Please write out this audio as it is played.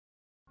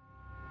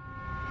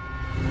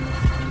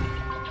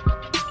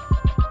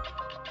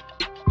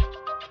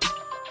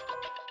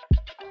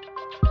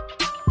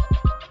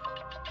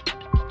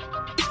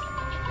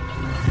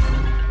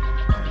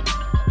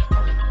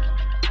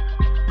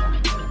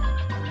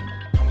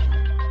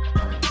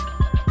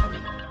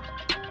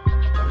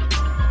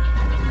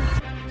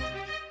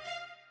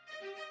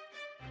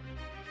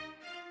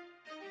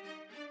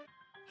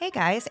Hey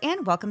guys,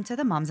 and welcome to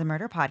the Moms and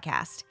Murder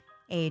Podcast,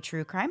 a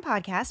true crime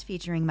podcast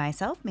featuring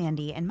myself,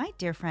 Mandy, and my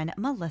dear friend,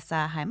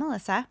 Melissa. Hi,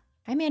 Melissa.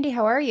 Hi, Mandy.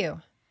 How are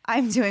you?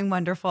 I'm doing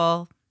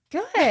wonderful.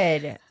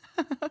 Good.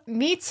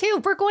 Me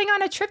too. We're going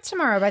on a trip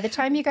tomorrow. By the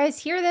time you guys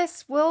hear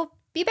this, we'll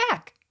be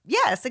back.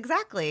 Yes,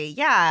 exactly.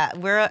 Yeah,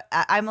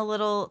 I'm a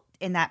little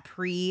in that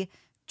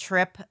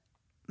pre-trip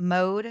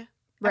mode.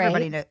 Right.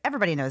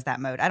 Everybody knows that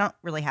mode. I don't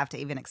really have to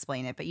even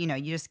explain it, but you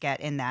just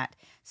get in that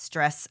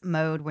stress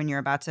mode when you're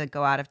about to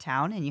go out of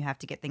town and you have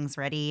to get things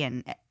ready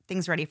and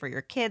things ready for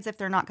your kids if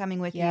they're not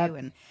coming with you.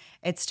 And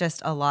it's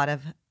just a lot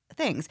of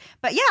things.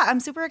 But yeah, I'm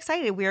super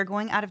excited. We are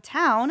going out of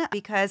town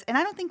because, and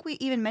I don't think we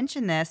even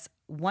mentioned this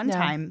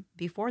time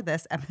before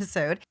this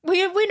episode.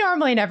 We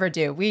normally never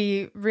do.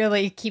 We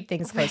really keep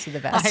things close to the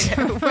vest.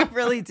 I know, we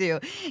really do.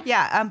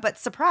 Yeah. But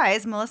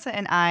surprise, Melissa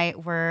and I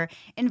were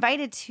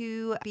invited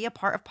to be a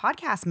part of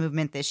podcast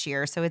movement this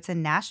year. So it's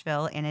in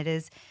Nashville and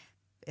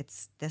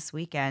it's this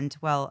weekend.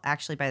 Well,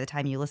 actually, by the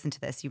time you listen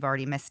to this, you've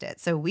already missed it.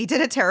 So we did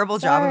a terrible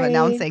job of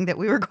announcing that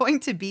we were going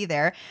to be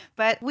there,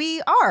 but we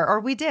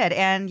did.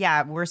 And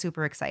yeah, we're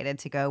super excited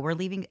to go. We're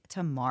leaving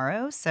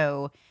tomorrow.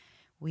 So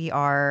we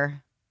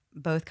are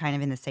both kind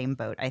of in the same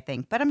boat, I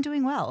think, but I'm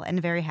doing well and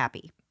very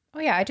happy. Oh,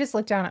 yeah. I just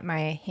looked down at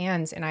my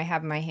hands and I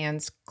have my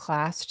hands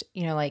clasped,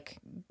 like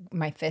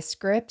my fist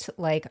gripped,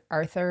 like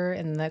Arthur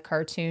in the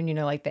cartoon,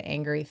 like the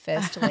angry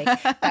fist. Like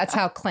that's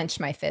how clenched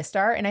my fists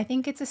are. And I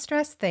think it's a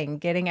stress thing,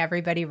 getting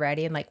everybody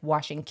ready and like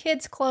washing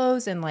kids'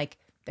 clothes and like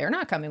they're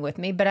not coming with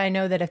me. But I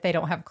know that if they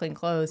don't have clean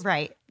clothes,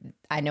 right,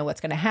 I know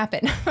what's going to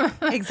happen.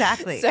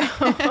 Exactly. So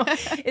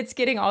it's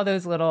getting all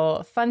those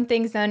little fun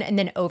things done and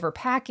then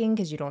overpacking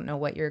because you don't know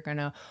what you're going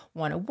to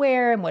want to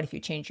wear. And what if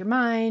you change your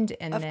mind?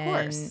 And of then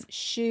course.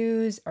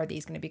 Shoes, are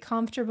these going to be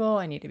comfortable?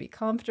 I need to be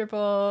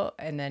comfortable.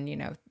 And then,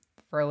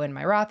 throw in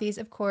my Rothy's,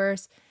 of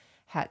course.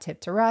 Hat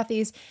tip to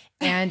Rothy's.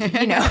 And,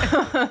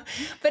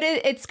 but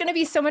it's going to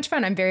be so much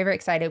fun. I'm very, very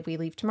excited. We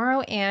leave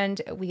tomorrow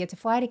and we get to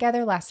fly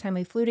together. Last time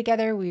we flew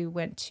together, we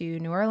went to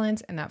New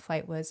Orleans and that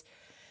flight was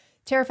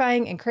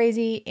terrifying and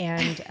crazy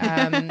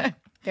and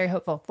very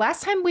hopeful.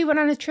 Last time we went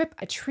on a trip,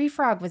 a tree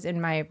frog was in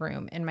my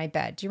room, in my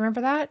bed. Do you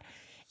remember that?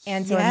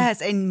 And so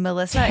yes, and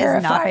Melissa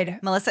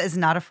is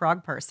not a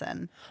frog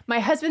person. My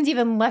husband's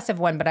even less of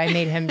one, but I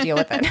made him deal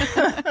with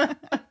it.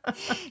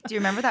 Do you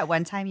remember that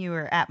one time you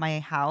were at my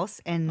house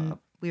and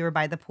we were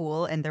by the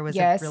pool and there was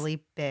a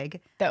really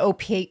big... The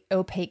opaque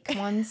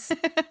ones?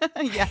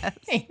 Yes. I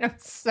hate them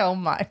so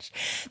much.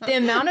 The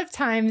amount of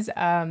times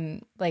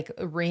like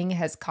a ring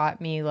has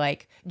caught me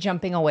like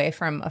jumping away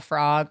from a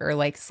frog or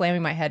like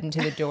slamming my head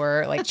into the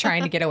door, like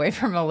trying to get away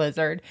from a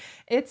lizard.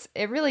 It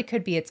really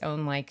could be its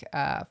own like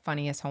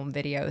funniest home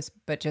videos,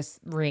 but just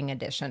Ring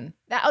edition.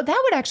 That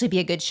would actually be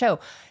a good show.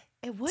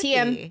 It would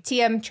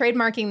TM,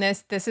 trademarking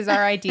this. This is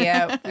our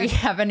idea. We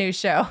have a new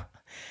show.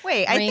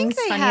 Wait, I think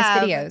they funniest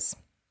have videos.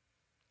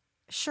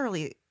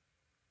 Surely,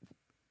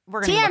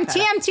 we're going to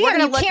TM.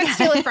 You can't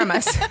steal it from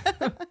us.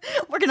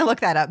 We're going to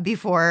look that up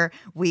before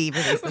we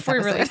release this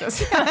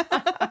episode.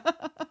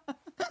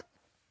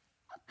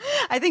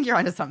 I think you're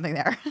onto something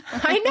there.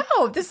 I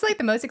know. This is like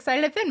the most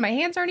excited I've been. My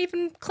hands aren't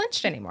even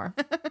clenched anymore.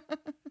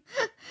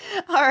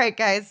 All right,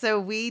 guys. So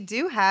we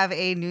do have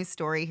a new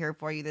story here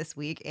for you this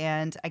week,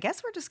 and I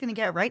guess we're just going to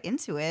get right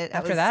into it.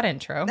 After that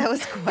intro.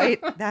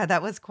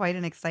 That was quite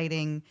an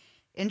exciting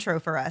intro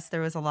for us.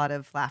 There was a lot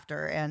of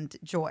laughter and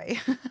joy.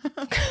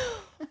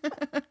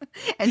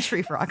 And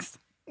tree frogs.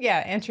 Yeah,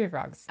 and tree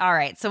frogs. All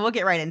right, so we'll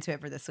get right into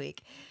it for this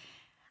week.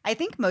 I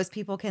think most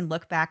people can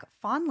look back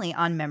fondly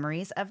on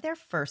memories of their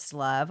first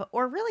love,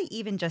 or really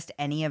even just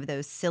any of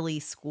those silly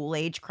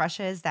school-age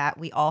crushes that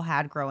we all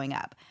had growing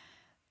up.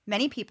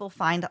 Many people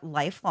find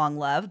lifelong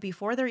love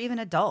before they're even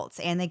adults,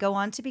 and they go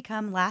on to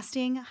become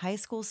lasting high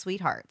school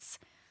sweethearts.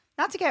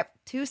 Not to get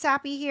too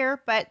sappy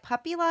here, but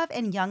puppy love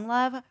and young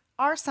love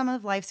are some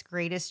of life's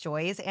greatest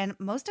joys, and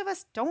most of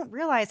us don't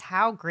realize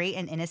how great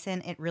and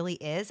innocent it really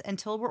is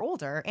until we're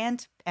older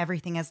and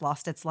everything has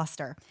lost its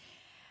luster.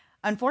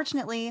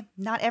 Unfortunately,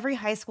 not every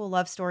high school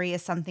love story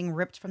is something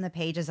ripped from the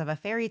pages of a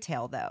fairy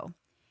tale, though.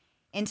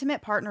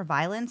 Intimate partner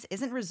violence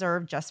isn't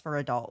reserved just for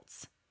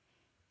adults.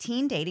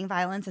 Teen dating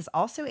violence is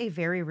also a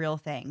very real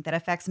thing that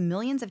affects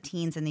millions of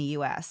teens in the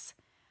U.S.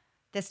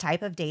 This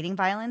type of dating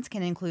violence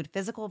can include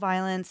physical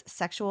violence,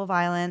 sexual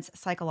violence,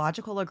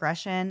 psychological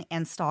aggression,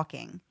 and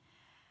stalking.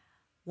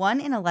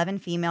 1 in 11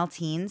 female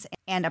teens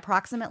and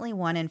approximately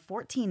 1 in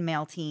 14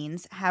 male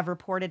teens have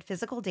reported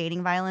physical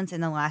dating violence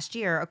in the last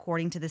year,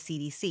 according to the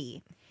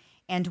CDC.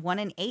 And 1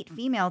 in 8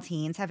 female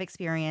teens have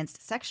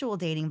experienced sexual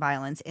dating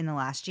violence in the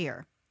last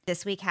year.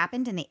 This week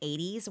happened in the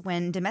 80s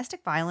when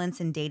domestic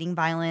violence and dating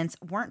violence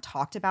weren't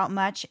talked about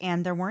much,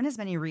 and there weren't as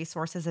many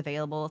resources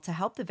available to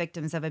help the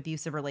victims of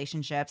abusive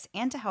relationships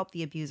and to help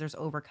the abusers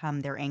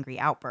overcome their angry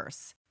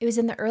outbursts. It was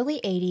in the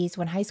early 80s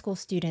when high school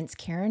students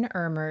Karen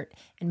Ermert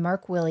and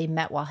Mark Willie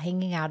met while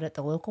hanging out at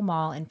the local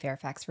mall in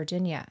Fairfax,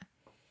 Virginia.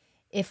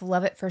 If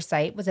love at first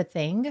sight was a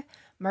thing,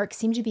 Mark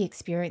seemed to be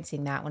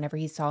experiencing that whenever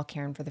he saw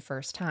Karen for the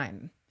first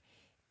time.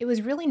 It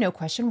was really no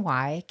question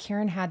why.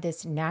 Karen had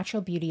this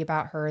natural beauty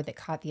about her that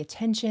caught the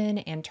attention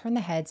and turned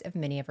the heads of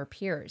many of her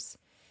peers.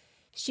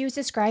 She was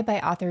described by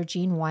author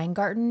Gene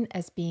Weingarten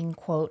as being,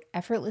 quote,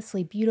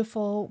 effortlessly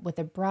beautiful with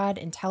a broad,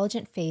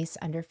 intelligent face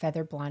under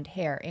feather blonde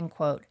hair, end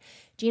quote.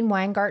 Gene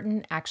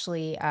Weingarten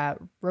actually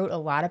wrote a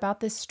lot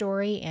about this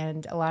story,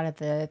 and a lot of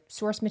the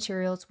source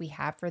materials we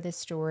have for this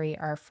story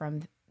are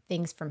from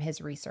things from his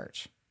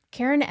research.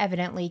 Karen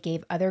evidently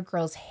gave other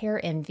girls hair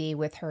envy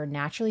with her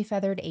naturally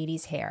feathered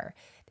 80s hair,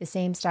 the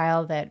same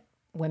style that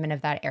women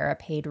of that era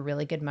paid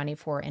really good money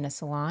for in a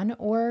salon,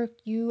 or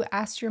you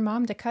asked your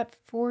mom to cut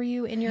for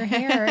you in your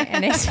hair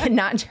and it did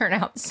not turn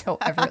out so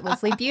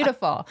effortlessly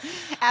beautiful.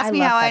 Ask me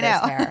how I know.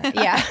 Hair.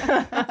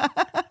 Yeah.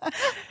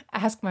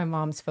 Ask my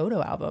mom's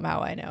photo album how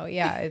I know.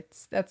 Yeah,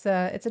 it's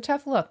a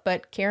tough look,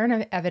 but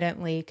Karen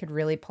evidently could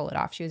really pull it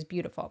off. She was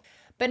beautiful.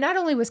 But not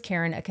only was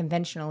Karen a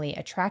conventionally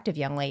attractive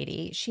young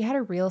lady, she had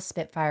a real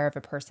spitfire of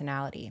a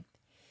personality.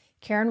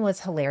 Karen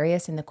was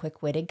hilarious in the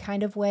quick-witted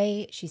kind of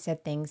way. She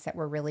said things that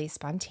were really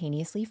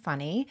spontaneously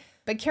funny.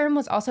 But Karen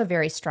was also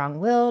very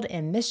strong-willed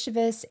and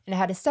mischievous and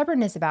had a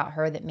stubbornness about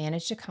her that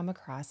managed to come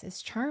across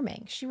as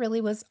charming. She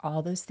really was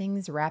all those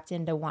things wrapped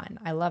into one.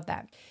 I love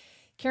that.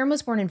 Karen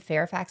was born in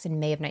Fairfax in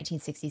May of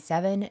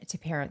 1967 to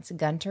parents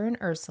Gunter and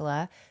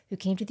Ursula, who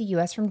came to the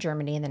U.S. from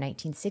Germany in the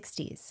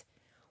 1960s.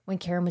 When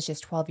Karen was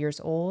just 12 years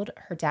old,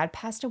 her dad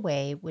passed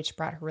away, which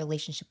brought her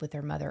relationship with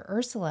her mother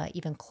Ursula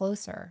even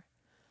closer.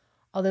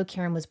 Although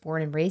Karen was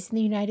born and raised in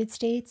the United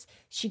States,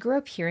 she grew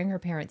up hearing her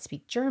parents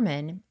speak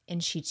German,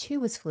 and she too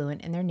was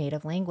fluent in their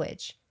native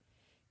language.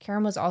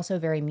 Karen was also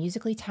very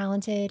musically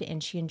talented,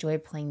 and she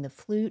enjoyed playing the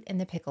flute and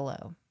the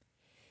piccolo.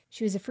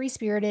 She was a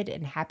free-spirited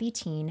and happy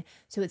teen,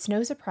 so it's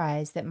no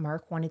surprise that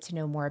Mark wanted to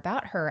know more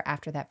about her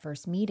after that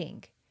first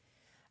meeting.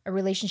 A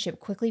relationship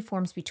quickly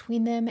forms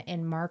between them,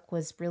 and Mark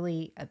was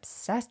really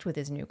obsessed with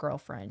his new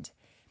girlfriend.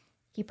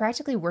 He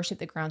practically worshipped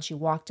the ground she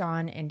walked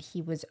on, and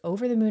he was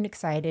over the moon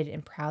excited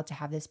and proud to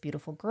have this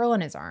beautiful girl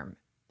in his arm.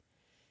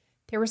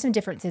 There were some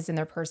differences in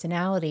their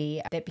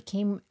personality that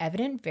became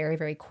evident very,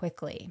 very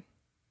quickly.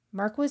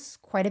 Mark was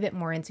quite a bit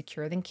more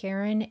insecure than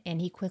Karen, and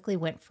he quickly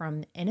went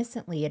from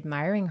innocently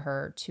admiring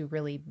her to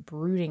really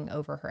brooding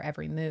over her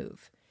every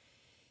move.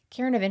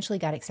 Karen eventually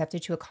got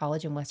accepted to a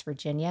college in West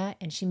Virginia,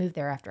 and she moved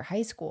there after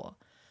high school.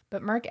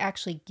 But Mark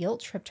actually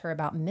guilt-tripped her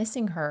about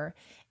missing her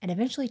and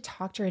eventually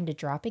talked her into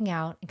dropping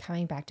out and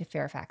coming back to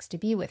Fairfax to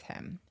be with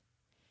him.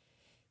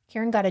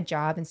 Karen got a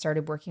job and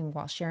started working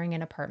while sharing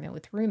an apartment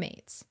with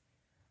roommates.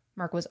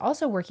 Mark was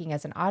also working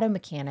as an auto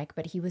mechanic,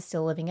 but he was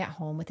still living at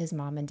home with his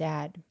mom and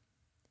dad.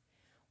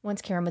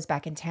 Once Karen was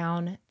back in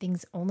town,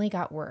 things only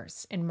got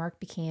worse, and Mark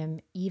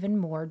became even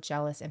more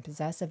jealous and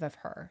possessive of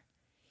her.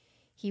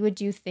 He would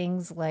do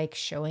things like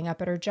showing up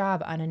at her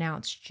job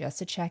unannounced just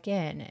to check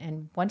in,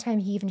 and one time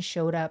he even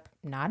showed up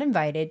not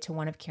invited to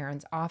one of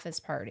Karen's office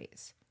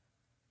parties.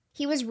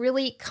 He was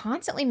really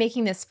constantly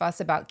making this fuss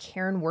about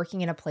Karen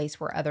working in a place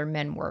where other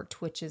men worked,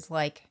 which is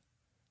like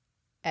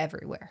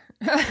everywhere.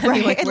 I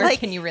mean, Right. where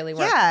can you really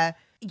work? Yeah.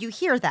 You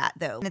hear that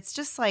though. And it's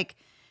just like,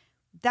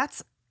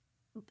 that's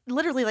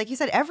literally, like you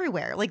said,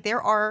 everywhere. Like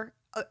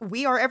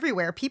we are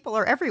everywhere. People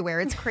are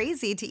everywhere. It's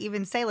crazy to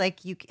even say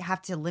like you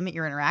have to limit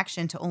your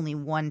interaction to only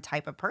one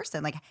type of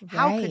person. Like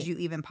how could you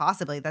even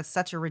possibly? That's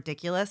such a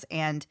ridiculous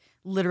and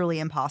literally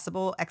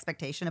impossible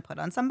expectation to put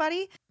on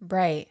somebody.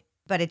 Right.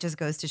 But it just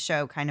goes to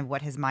show kind of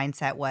what his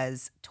mindset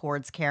was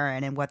towards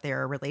Karen and what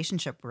their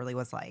relationship really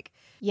was like.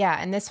 Yeah.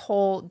 And this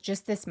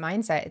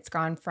mindset, it's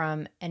gone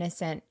from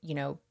innocent,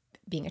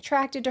 being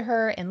attracted to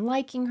her and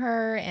liking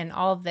her and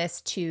all of this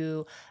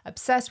to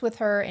obsessed with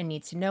her and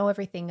needs to know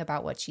everything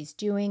about what she's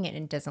doing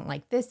and doesn't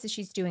like this that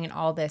she's doing and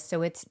all this.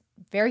 So it's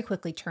very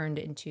quickly turned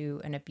into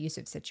an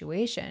abusive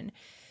situation.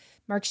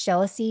 Mark's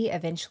jealousy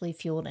eventually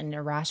fueled an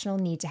irrational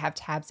need to have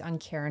tabs on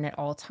Karen at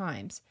all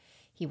times.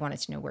 He wanted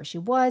to know where she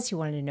was, he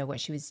wanted to know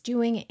what she was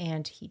doing,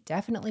 and he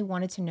definitely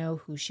wanted to know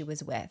who she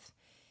was with.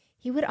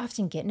 He would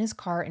often get in his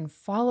car and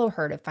follow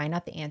her to find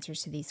out the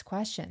answers to these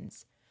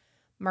questions.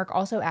 Mark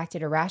also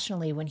acted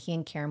irrationally when he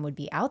and Karen would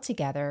be out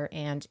together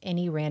and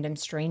any random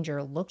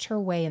stranger looked her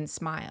way and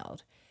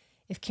smiled.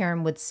 If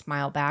Karen would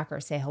smile back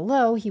or say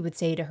hello, he would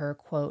say to her,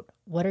 quote,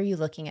 "What are you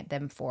looking at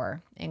them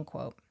for?" end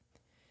quote.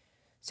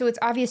 So it's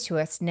obvious to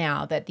us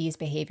now that these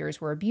behaviors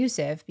were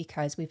abusive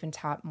because we've been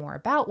taught more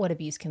about what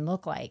abuse can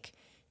look like.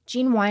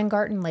 Gene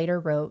Weingarten later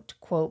wrote,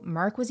 quote,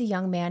 "Mark was a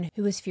young man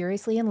who was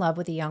furiously in love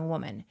with a young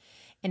woman.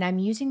 And I'm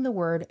using the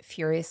word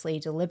furiously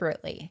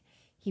deliberately.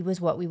 He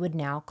was what we would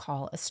now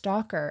call a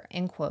stalker,"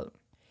 end quote.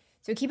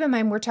 So keep in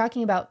mind, we're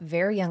talking about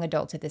very young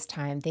adults at this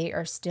time. They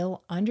are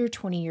still under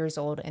 20 years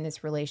old in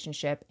this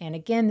relationship. And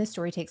again, this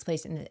story takes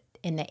place in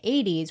the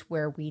 80s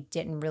where we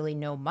didn't really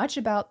know much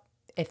about,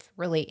 if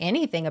really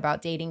anything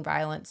about dating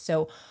violence.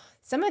 So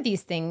some of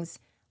these things,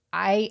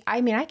 I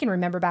mean, I can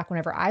remember back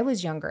whenever I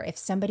was younger, if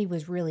somebody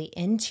was really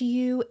into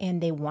you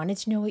and they wanted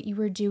to know what you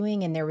were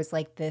doing and there was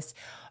like this,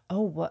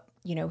 oh, what,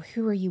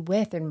 who are you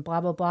with and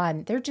blah, blah, blah.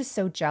 And they're just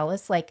so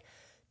jealous. Like,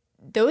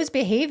 those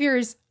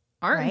behaviors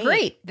aren't Right.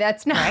 great.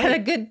 That's not Right. a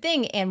good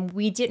thing. And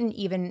we didn't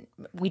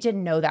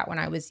know that when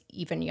I was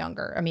even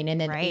younger. I mean, in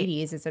the Right.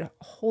 80s, it's a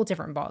whole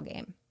different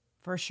ballgame.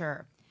 For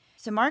sure.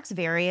 So Mark's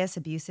various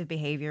abusive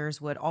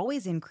behaviors would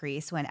always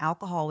increase when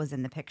alcohol was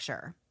in the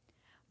picture.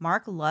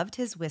 Mark loved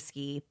his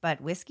whiskey,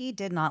 but whiskey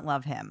did not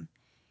love him.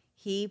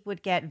 He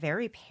would get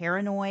very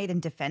paranoid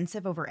and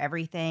defensive over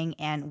everything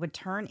and would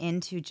turn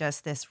into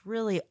just this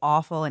really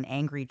awful and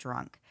angry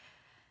drunk.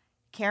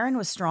 Karen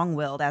was strong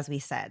willed, as we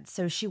said,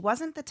 so she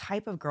wasn't the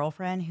type of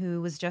girlfriend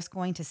who was just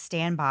going to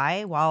stand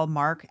by while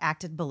Mark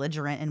acted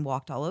belligerent and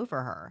walked all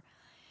over her.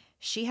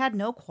 She had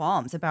no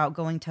qualms about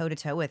going toe to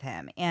toe with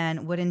him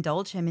and would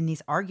indulge him in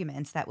these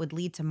arguments that would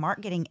lead to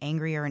Mark getting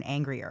angrier and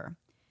angrier.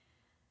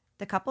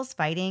 The couple's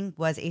fighting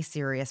was a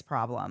serious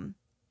problem.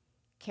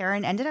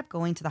 Karen ended up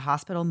going to the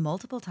hospital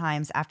multiple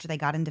times after they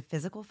got into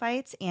physical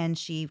fights, and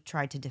she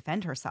tried to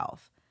defend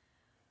herself.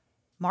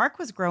 Mark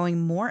was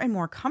growing more and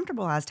more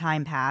comfortable as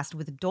time passed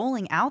with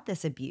doling out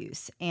this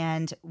abuse,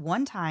 and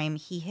one time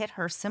he hit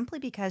her simply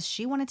because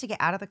she wanted to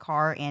get out of the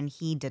car and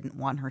he didn't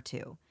want her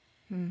to.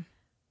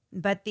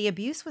 But the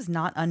abuse was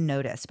not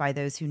unnoticed by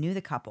those who knew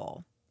the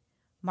couple.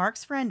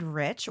 Mark's friend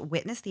Rich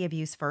witnessed the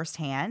abuse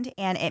firsthand,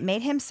 and it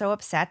made him so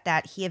upset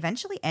that he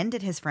eventually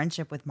ended his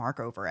friendship with Mark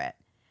over it.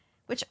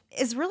 Which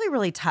is really,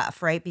 really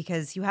tough, right?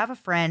 Because you have a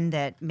friend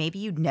that maybe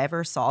you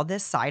never saw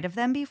this side of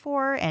them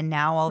before, and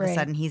now all of a Right.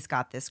 sudden he's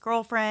got this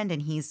girlfriend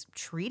and he's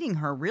treating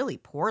her really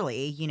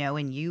poorly,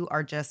 and you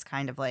are just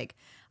kind of like,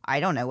 I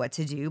don't know what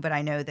to do, but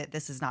I know that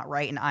this is not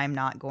right and I'm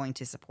not going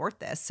to support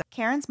this. So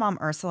Karen's mom,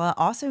 Ursula,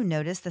 also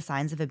noticed the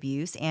signs of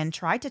abuse and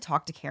tried to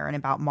talk to Karen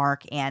about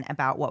Mark and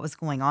about what was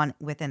going on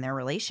within their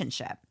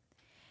relationship.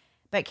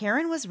 But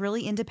Karen was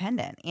really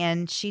independent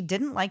and she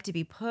didn't like to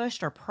be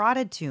pushed or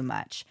prodded too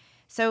much.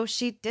 So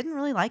she didn't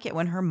really like it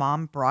when her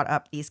mom brought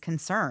up these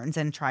concerns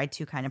and tried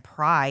to kind of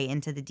pry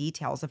into the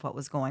details of what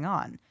was going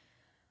on.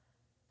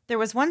 There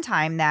was one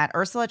time that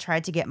Ursula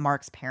tried to get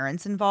Mark's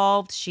parents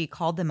involved. She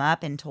called them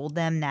up and told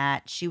them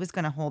that she was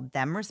going to hold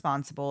them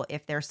responsible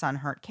if their son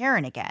hurt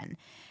Karen again.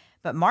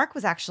 But Mark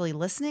was actually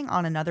listening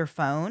on another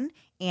phone,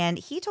 and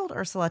he told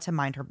Ursula to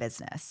mind her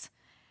business.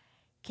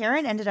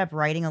 Karen ended up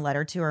writing a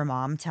letter to her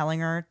mom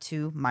telling her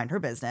to mind her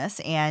business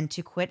and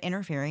to quit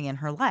interfering in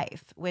her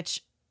life,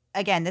 which,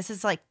 again, this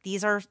is like,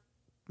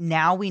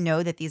 now we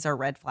know that these are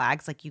red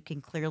flags. Like, you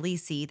can clearly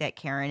see that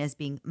Karen is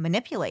being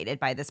manipulated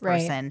by this Right.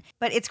 person.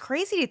 But it's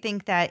crazy to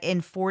think that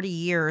in 40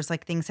 years,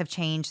 like, things have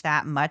changed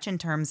that much in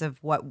terms of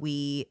what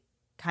we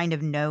kind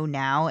of know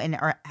now and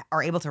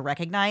are able to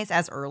recognize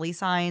as early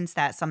signs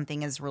that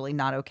something is really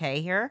not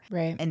okay here.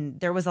 Right. And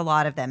there was a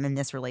lot of them in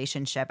this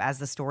relationship as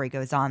the story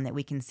goes on that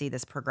we can see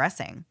this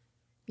progressing.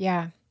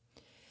 Yeah.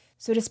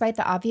 So despite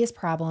the obvious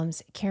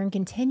problems, Karen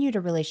continued a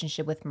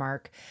relationship with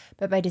Mark,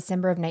 but by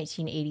December of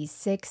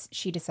 1986,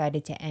 she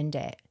decided to end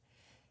it.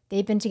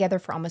 They'd been together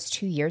for almost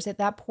 2 years at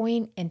that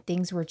point, and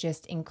things were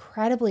just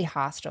incredibly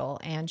hostile,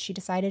 and she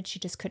decided she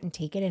just couldn't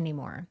take it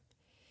anymore.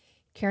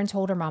 Karen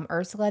told her mom,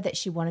 Ursula, that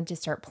she wanted to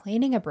start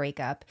planning a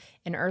breakup,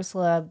 and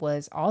Ursula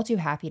was all too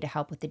happy to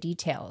help with the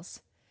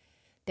details.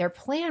 Their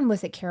plan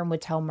was that Karen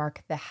would tell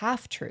Mark the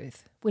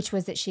half-truth, which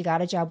was that she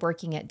got a job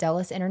working at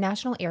Dulles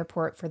International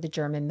Airport for the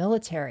German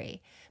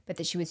military, but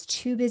that she was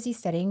too busy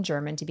studying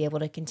German to be able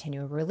to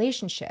continue a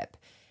relationship.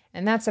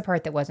 And that's the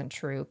part that wasn't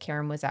true.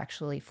 Karen was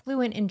actually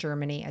fluent in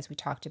Germany, as we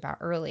talked about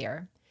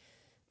earlier.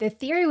 The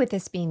theory with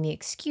this being the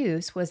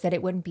excuse was that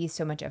it wouldn't be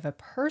so much of a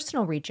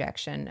personal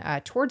rejection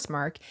towards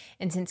Mark,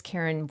 and since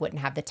Karen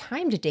wouldn't have the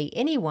time to date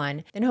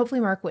anyone, then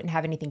hopefully Mark wouldn't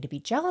have anything to be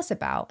jealous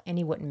about, and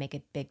he wouldn't make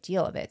a big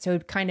deal of it. So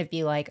it'd kind of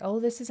be like, oh,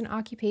 this is an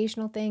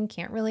occupational thing,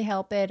 can't really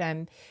help it,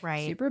 I'm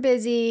Right. super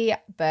busy,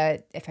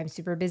 but if I'm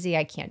super busy,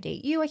 I can't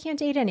date you, I can't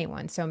date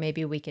anyone, so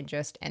maybe we can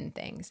just end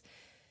things.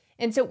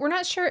 And so we're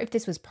not sure if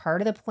this was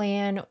part of the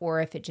plan or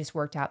if it just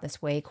worked out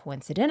this way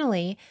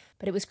coincidentally,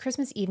 but it was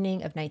Christmas evening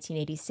of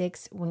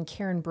 1986 when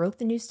Karen broke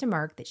the news to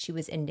Mark that she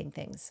was ending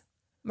things.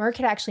 Mark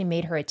had actually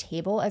made her a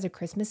table as a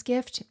Christmas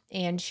gift,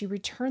 and she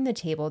returned the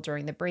table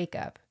during the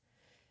breakup.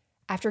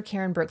 After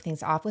Karen broke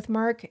things off with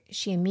Mark,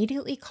 she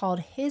immediately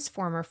called his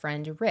former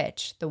friend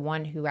Rich, the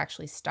one who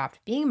actually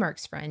stopped being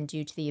Mark's friend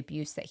due to the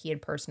abuse that he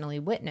had personally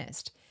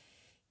witnessed.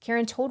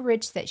 Karen told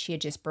Rich that she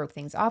had just broke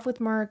things off with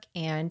Mark,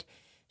 and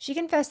she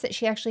confessed that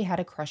she actually had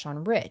a crush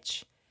on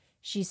Rich.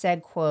 She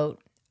said,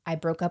 quote, "I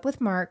broke up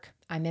with Mark.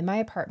 I'm in my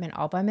apartment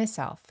all by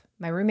myself.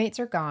 My roommates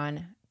are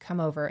gone.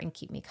 Come over and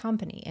keep me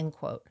company," end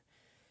quote.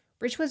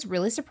 Rich was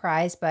really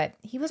surprised, but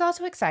he was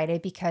also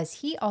excited because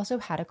he also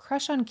had a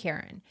crush on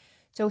Karen.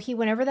 So he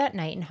went over that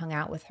night and hung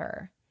out with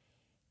her.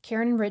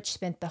 Karen and Rich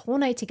spent the whole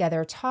night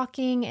together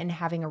talking and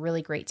having a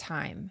really great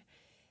time.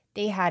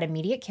 They had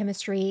immediate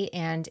chemistry,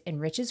 and in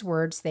Rich's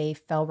words, they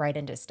fell right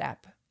into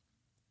step.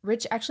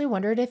 Rich actually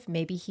wondered if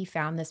maybe he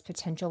found this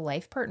potential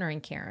life partner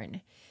in Karen.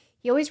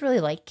 He always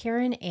really liked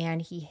Karen,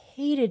 and he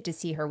hated to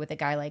see her with a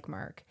guy like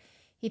Mark.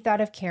 He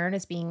thought of Karen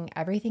as being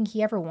everything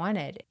he ever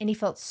wanted, and he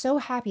felt so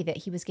happy that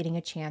he was getting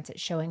a chance at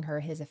showing her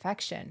his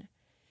affection.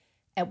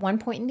 At one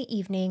point in the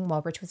evening,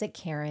 while Rich was at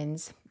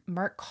Karen's,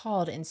 Mark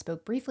called and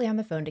spoke briefly on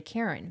the phone to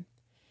Karen.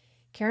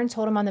 Karen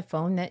told him on the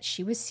phone that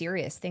she was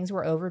serious. Things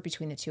were over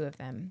between the two of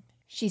them.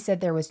 She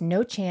said there was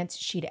no chance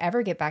she'd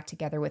ever get back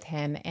together with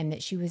him and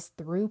that she was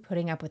through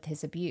putting up with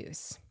his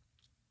abuse.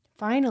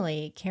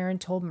 Finally, Karen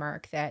told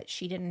Mark that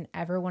she didn't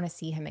ever want to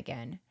see him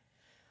again.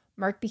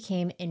 Mark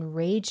became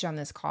enraged on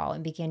this call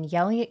and began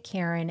yelling at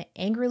Karen,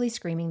 angrily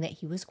screaming that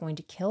he was going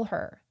to kill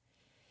her.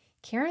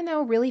 Karen,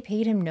 though, really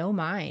paid him no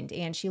mind,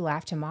 and she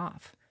laughed him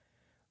off.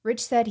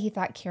 Rich said he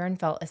thought Karen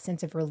felt a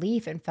sense of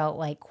relief and felt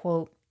like,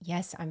 quote,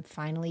 "Yes, I'm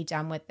finally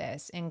done with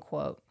this," end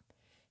quote.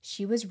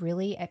 She was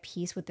really at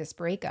peace with this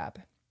breakup.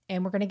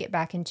 And we're going to get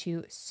back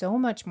into so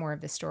much more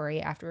of the story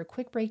after a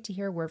quick break to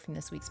hear a word from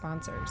this week's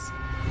sponsors.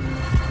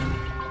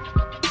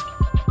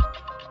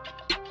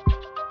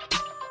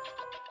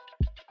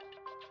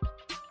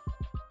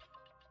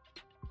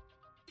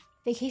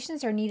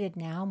 Vacations are needed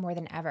now more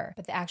than ever,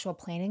 but the actual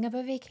planning of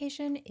a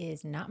vacation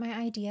is not my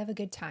idea of a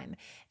good time.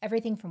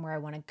 Everything from where I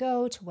want to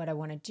go to what I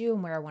want to do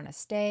and where I want to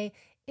stay,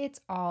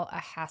 it's all a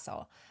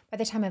hassle. By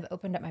the time I've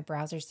opened up my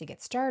browsers to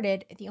get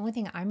started, the only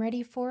thing I'm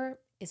ready for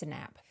is a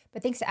nap.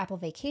 But thanks to Apple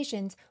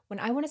Vacations, when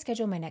I want to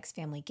schedule my next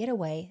family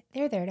getaway,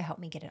 they're there to help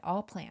me get it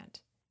all planned.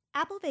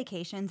 Apple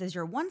Vacations is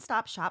your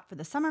one-stop shop for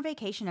the summer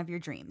vacation of your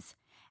dreams.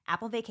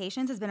 Apple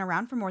Vacations has been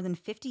around for more than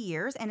 50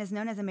 years and is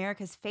known as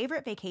America's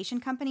favorite vacation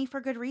company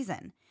for good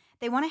reason.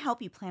 They want to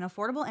help you plan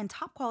affordable and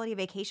top-quality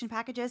vacation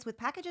packages with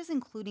packages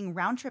including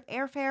round-trip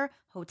airfare,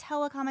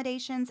 hotel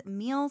accommodations,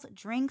 meals,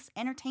 drinks,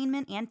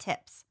 entertainment, and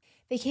tips.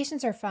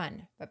 Vacations are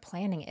fun, but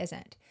planning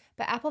isn't.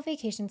 But Apple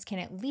Vacations can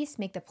at least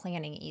make the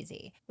planning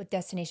easy. With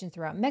destinations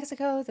throughout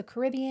Mexico, the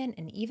Caribbean,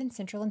 and even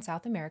Central and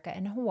South America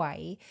and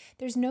Hawaii,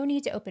 there's no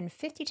need to open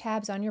 50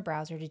 tabs on your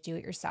browser to do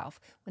it yourself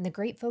when the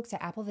great folks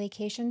at Apple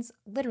Vacations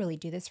literally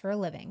do this for a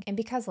living. And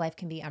because life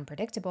can be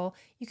unpredictable,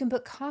 you can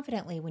book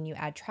confidently when you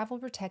add Travel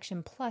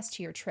Protection Plus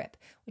to your trip,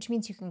 which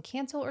means you can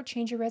cancel or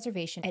change your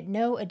reservation at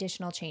no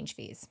additional change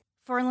fees.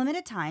 For a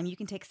limited time, you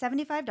can take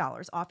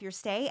 $75 off your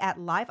stay at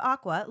Live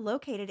Aqua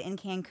located in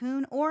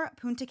Cancun or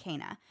Punta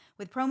Cana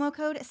with promo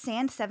code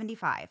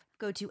SAND75.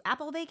 Go to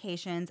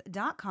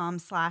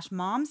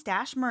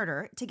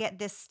applevacations.com/moms-murder to get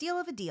this steal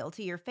of a deal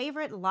to your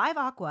favorite Live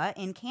Aqua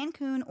in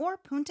Cancun or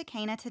Punta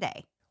Cana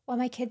today. While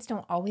my kids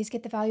don't always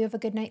get the value of a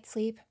good night's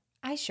sleep,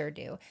 I sure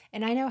do,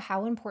 and I know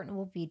how important it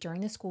will be during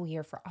the school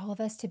year for all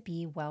of us to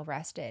be well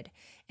rested.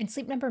 And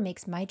Sleep Number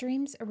makes my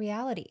dreams a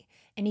reality.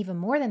 And even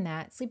more than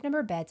that, Sleep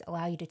Number beds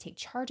allow you to take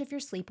charge of your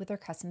sleep with their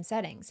custom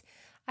settings.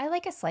 I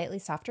like a slightly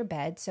softer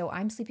bed, so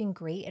I'm sleeping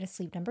great at a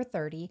Sleep Number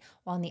 30,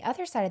 while on the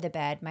other side of the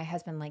bed, my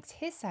husband likes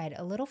his side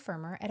a little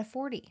firmer at a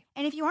 40.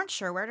 And if you aren't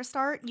sure where to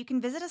start, you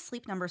can visit a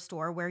Sleep Number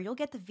store where you'll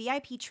get the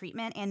VIP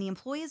treatment and the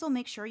employees will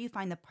make sure you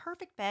find the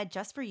perfect bed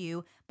just for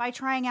you by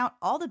trying out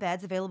all the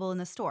beds available in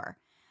the store.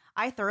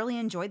 I thoroughly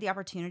enjoyed the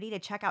opportunity to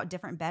check out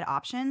different bed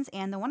options,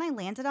 and the one I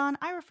landed on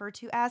I refer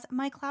to as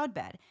my cloud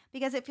bed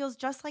because it feels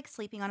just like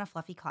sleeping on a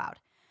fluffy cloud.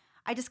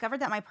 I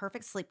discovered that my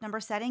perfect Sleep Number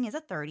setting is a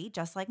 30,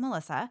 just like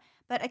Melissa,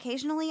 but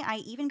occasionally I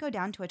even go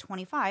down to a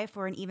 25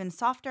 for an even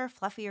softer,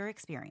 fluffier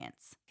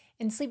experience.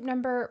 And Sleep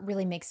Number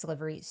really makes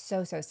delivery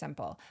so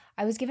simple.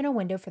 I was given a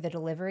window for the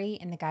delivery,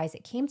 and the guys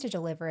that came to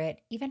deliver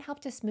it even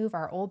helped us move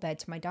our old bed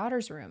to my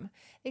daughter's room.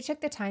 They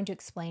took the time to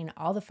explain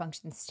all the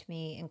functions to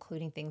me,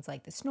 including things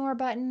like the snore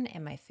button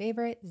and my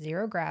favorite,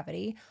 zero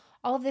gravity.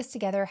 All of this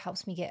together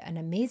helps me get an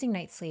amazing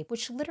night's sleep,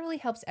 which literally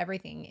helps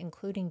everything,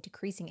 including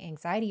decreasing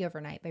anxiety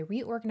overnight by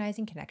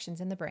reorganizing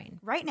connections in the brain.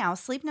 Right now,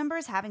 Sleep Number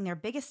is having their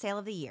biggest sale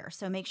of the year,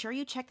 so make sure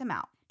you check them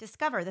out.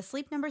 Discover the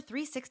Sleep Number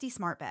 360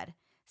 Smart Bed.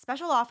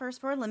 Special offers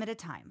for a limited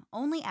time,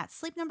 only at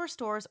Sleep Number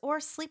stores or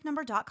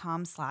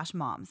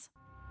sleepnumber.com/moms.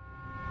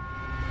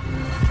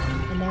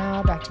 And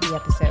now back to the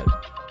episode.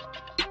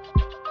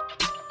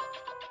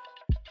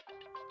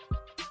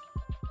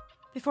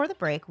 Before the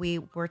break, we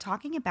were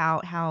talking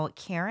about how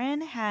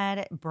Karen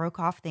had broke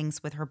off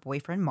things with her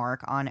boyfriend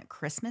Mark on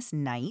Christmas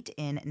night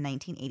in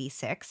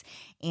 1986,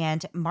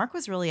 and Mark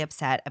was really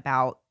upset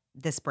about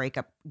this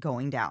breakup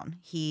going down.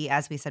 He,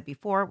 as we said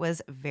before,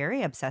 was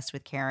very obsessed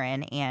with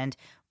Karen and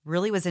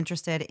really was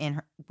interested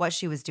in what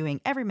she was doing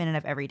every minute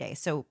of every day.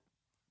 So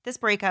this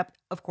breakup,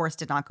 of course,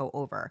 did not go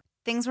over.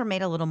 Things were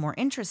made a little more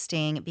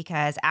interesting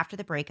because after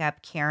the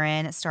breakup,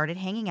 Karen started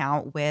hanging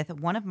out with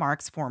one of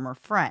Mark's former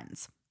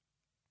friends.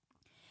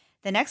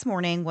 The next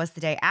morning was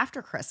the day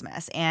after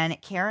Christmas,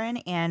 and Karen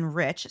and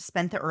Rich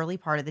spent the early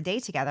part of the day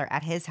together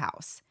at his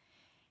house.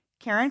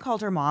 Karen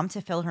called her mom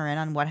to fill her in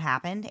on what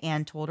happened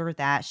and told her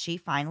that she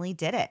finally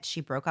did it. She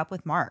broke up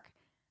with Mark.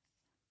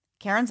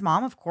 Karen's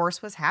mom, of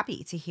course, was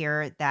happy to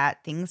hear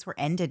that things were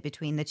ended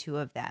between the two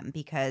of them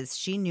because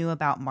she knew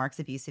about Mark's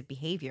abusive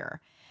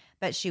behavior.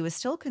 But she was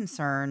still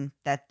concerned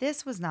that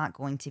this was not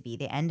going to be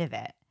the end of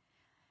it.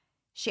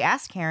 She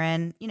asked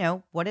Karen,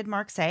 what did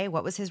Mark say?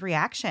 What was his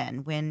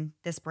reaction when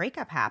this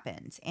breakup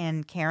happened?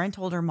 And Karen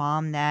told her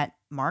mom that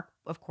Mark,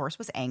 of course,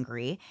 was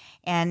angry,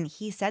 and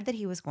he said that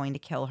he was going to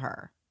kill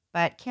her.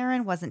 But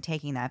Karen wasn't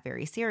taking that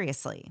very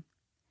seriously.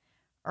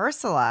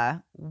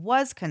 Ursula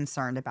was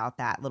concerned about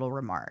that little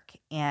remark,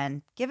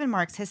 and given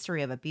Mark's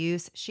history of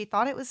abuse, she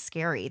thought it was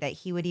scary that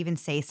he would even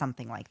say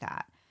something like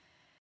that.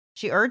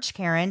 She urged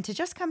Karen to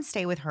just come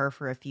stay with her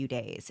for a few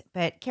days,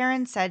 but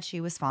Karen said she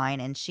was fine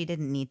and she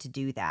didn't need to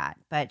do that,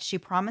 but she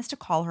promised to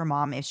call her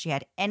mom if she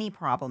had any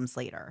problems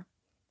later.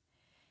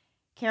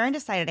 Karen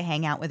decided to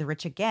hang out with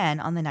Rich again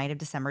on the night of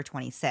December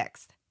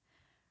 26th.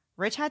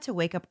 Rich had to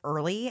wake up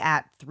early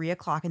at 3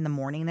 o'clock in the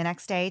morning the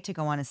next day to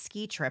go on a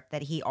ski trip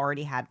that he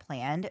already had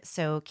planned,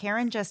 so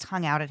Karen just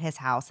hung out at his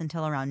house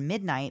until around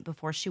midnight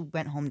before she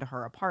went home to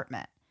her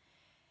apartment.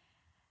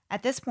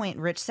 At this point,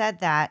 Rich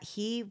said that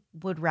he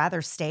would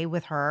rather stay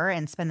with her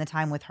and spend the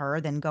time with her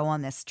than go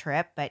on this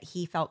trip, but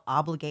he felt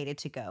obligated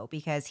to go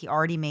because he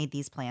already made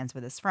these plans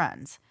with his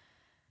friends.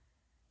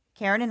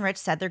 Karen and Rich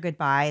said their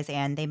goodbyes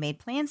and they made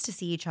plans to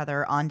see each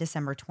other on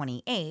December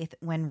 28th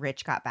when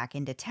Rich got back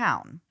into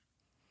town.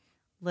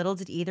 Little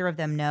did either of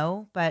them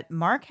know, but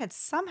Mark had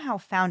somehow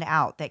found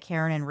out that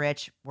Karen and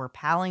Rich were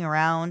palling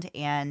around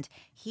and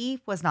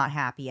he was not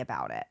happy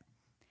about it.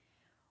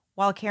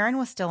 While Karen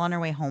was still on her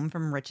way home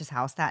from Rich's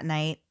house that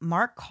night,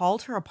 Mark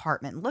called her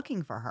apartment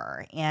looking for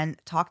her and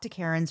talked to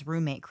Karen's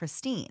roommate,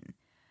 Christine.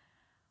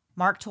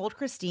 Mark told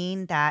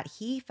Christine that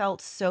he felt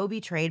so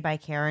betrayed by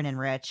Karen and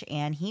Rich,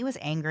 and he was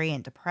angry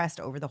and depressed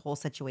over the whole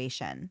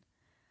situation.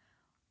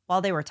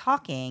 While they were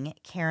talking,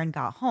 Karen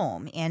got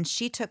home, and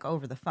she took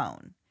over the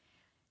phone.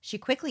 She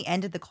quickly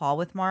ended the call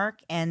with Mark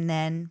and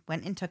then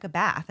went and took a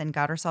bath and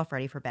got herself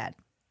ready for bed.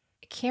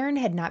 Karen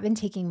had not been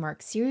taking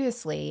Mark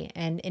seriously,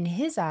 and in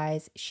his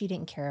eyes, she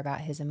didn't care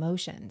about his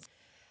emotions.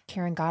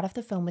 Karen got off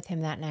the phone with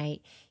him that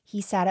night.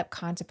 He sat up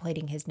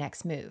contemplating his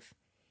next move.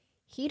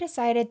 He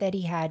decided that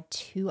he had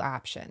two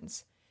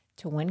options: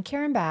 to win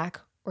Karen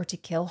back or to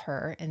kill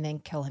her and then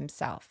kill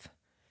himself.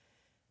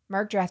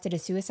 Mark drafted a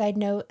suicide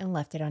note and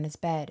left it on his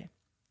bed.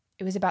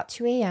 It was about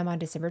 2 a.m. on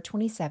December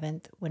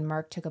 27th when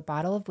Mark took a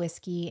bottle of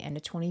whiskey and a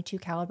 .22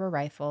 caliber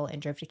rifle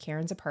and drove to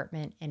Karen's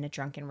apartment in a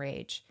drunken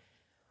rage.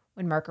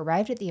 When Mark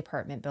arrived at the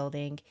apartment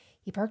building,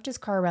 he parked his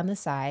car around the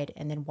side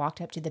and then walked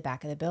up to the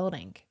back of the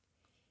building.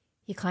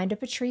 He climbed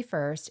up a tree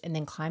first and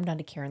then climbed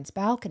onto Karen's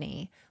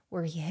balcony,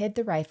 where he hid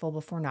the rifle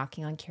before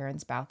knocking on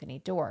Karen's balcony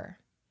door.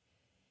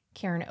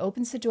 Karen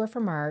opens the door for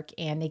Mark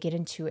and they get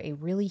into a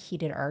really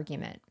heated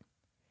argument.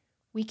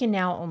 We can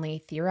now only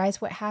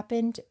theorize what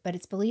happened, but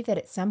it's believed that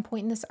at some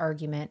point in this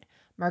argument,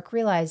 Mark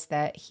realized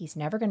that he's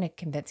never going to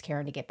convince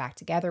Karen to get back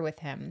together with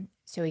him,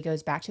 so he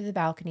goes back to the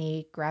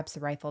balcony, grabs the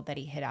rifle that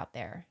he hid out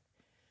there.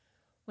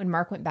 When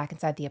Mark went back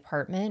inside the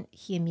apartment,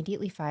 he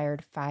immediately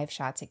fired 5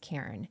 shots at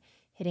Karen,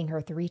 hitting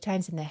her 3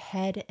 times in the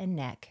head and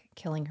neck,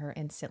 killing her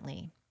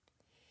instantly.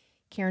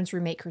 Karen's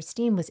roommate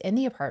Christine was in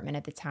the apartment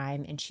at the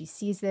time, and she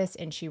sees this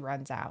and she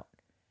runs out.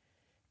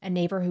 A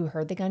neighbor who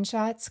heard the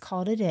gunshots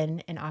called it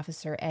in, and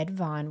Officer Ed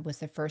Vaughn was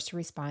the first to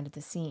respond to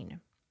the scene.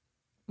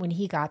 When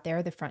he got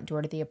there, the front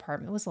door to the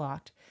apartment was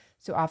locked,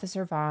 so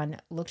Officer Vaughn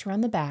looked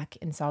around the back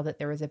and saw that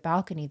there was a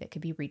balcony that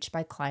could be reached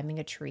by climbing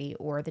a tree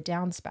or the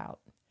downspout.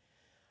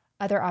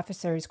 Other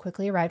officers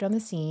quickly arrived on the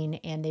scene,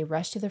 and they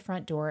rushed to the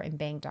front door and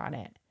banged on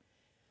it.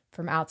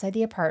 From outside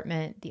the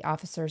apartment, the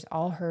officers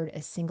all heard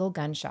a single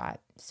gunshot,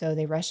 so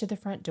they rushed to the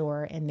front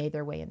door and made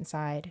their way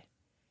inside.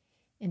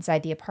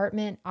 Inside the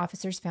apartment,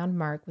 officers found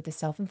Mark with a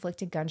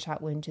self-inflicted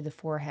gunshot wound to the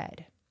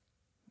forehead.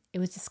 It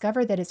was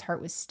discovered that his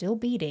heart was still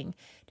beating,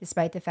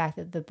 despite the fact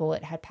that the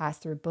bullet had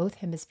passed through both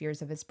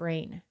hemispheres of his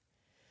brain.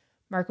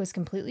 Mark was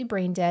completely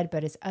brain dead,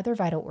 but his other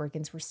vital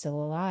organs were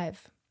still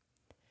alive.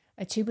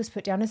 A tube was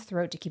put down his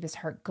throat to keep his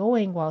heart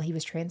going while he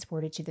was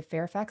transported to the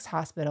Fairfax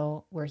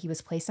Hospital, where he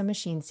was placed on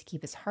machines to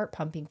keep his heart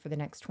pumping for the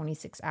next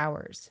 26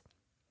 hours.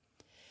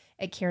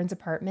 At Karen's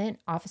apartment,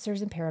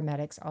 officers and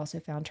paramedics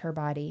also found her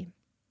body.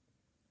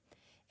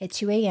 At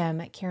 2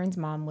 a.m., Karen's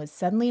mom was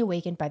suddenly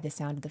awakened by the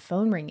sound of the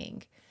phone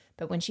ringing,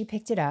 but when she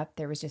picked it up,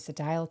 there was just a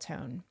dial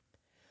tone.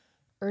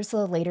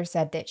 Ursula later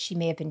said that she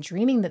may have been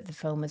dreaming that the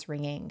phone was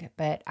ringing,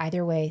 but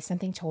either way,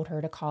 something told her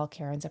to call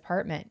Karen's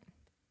apartment.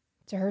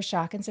 To her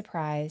shock and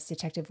surprise,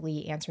 Detective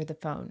Lee answered the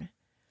phone.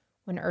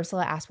 When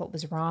Ursula asked what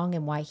was wrong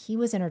and why he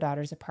was in her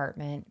daughter's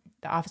apartment,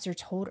 the officer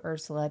told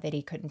Ursula that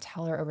he couldn't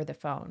tell her over the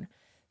phone,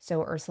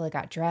 so Ursula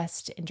got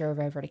dressed and drove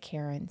over to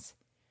Karen's.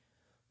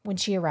 When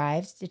she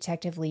arrived,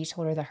 Detective Lee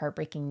told her the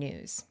heartbreaking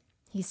news.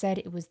 He said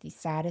it was the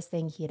saddest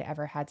thing he had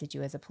ever had to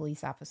do as a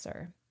police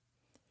officer.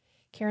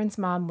 Karen's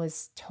mom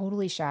was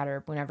totally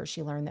shattered whenever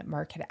she learned that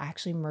Mark had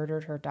actually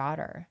murdered her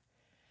daughter.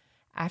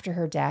 After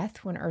her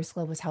death, when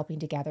Ursula was helping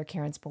to gather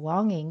Karen's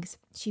belongings,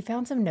 she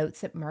found some notes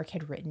that Mark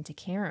had written to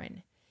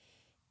Karen.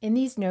 In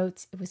these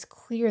notes, it was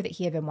clear that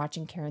he had been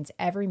watching Karen's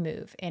every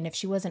move, and if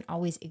she wasn't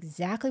always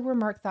exactly where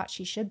Mark thought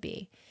she should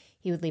be,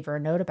 he would leave her a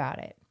note about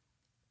it.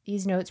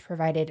 These notes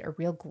provided a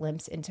real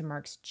glimpse into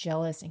Mark's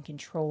jealous and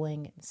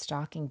controlling and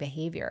stalking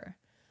behavior.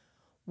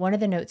 One of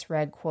the notes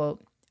read,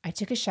 quote, "I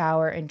took a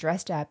shower and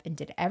dressed up and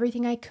did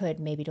everything I could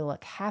maybe to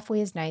look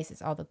halfway as nice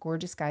as all the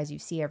gorgeous guys you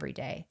see every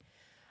day.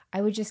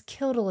 I would just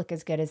kill to look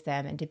as good as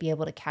them and to be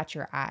able to catch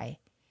your eye.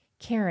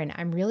 Karen,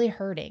 I'm really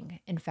hurting.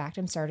 In fact,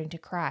 I'm starting to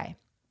cry.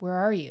 Where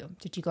are you?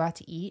 Did you go out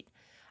to eat?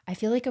 I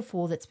feel like a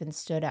fool that's been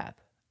stood up.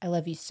 I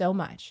love you so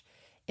much.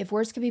 If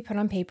words could be put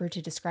on paper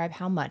to describe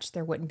how much,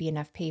 there wouldn't be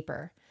enough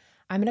paper.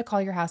 I'm going to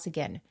call your house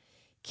again.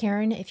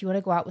 Karen, if you want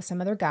to go out with some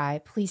other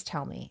guy, please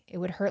tell me. It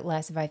would hurt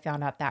less if I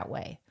found out that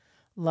way.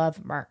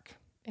 Love, Mark.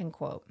 End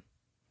quote.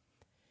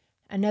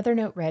 Another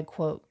note read,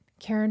 quote,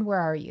 Karen, where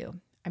are you?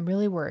 I'm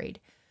really worried.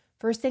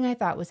 First thing I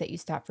thought was that you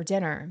stopped for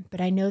dinner,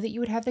 but I know that you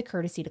would have the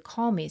courtesy to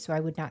call me so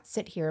I would not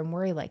sit here and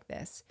worry like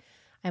this.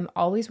 I'm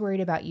always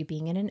worried about you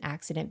being in an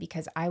accident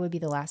because I would be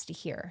the last to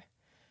hear.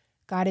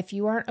 God, if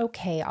you aren't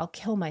okay, I'll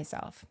kill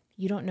myself.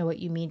 You don't know what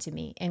you mean to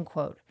me, end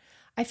quote.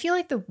 I feel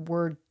like the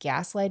word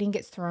gaslighting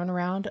gets thrown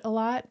around a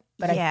lot,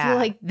 but I feel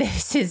like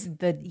this is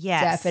the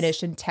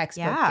definition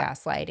textbook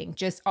gaslighting.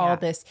 Just all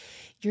this,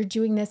 you're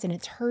doing this and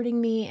it's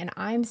hurting me and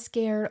I'm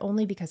scared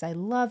only because I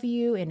love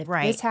you. And if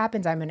this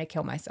happens, I'm going to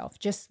kill myself.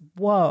 Just,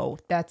 whoa,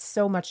 that's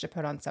so much to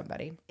put on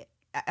somebody.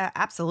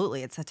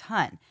 Absolutely. It's a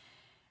ton.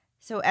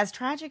 So as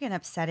tragic and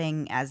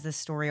upsetting as this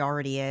story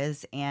already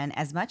is, and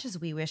as much as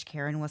we wish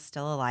Karen was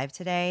still alive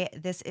today,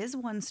 this is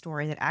one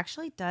story that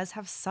actually does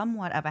have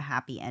somewhat of a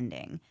happy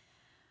ending.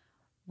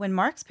 When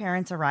Mark's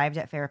parents arrived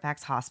at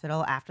Fairfax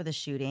Hospital after the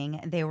shooting,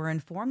 they were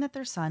informed that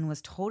their son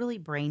was totally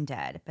brain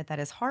dead, but that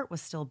his heart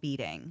was still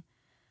beating.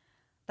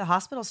 The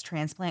hospital's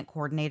transplant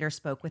coordinator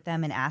spoke with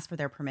them and asked for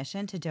their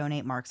permission to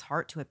donate Mark's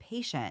heart to a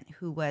patient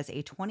who was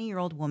a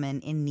 20-year-old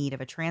woman in need of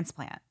a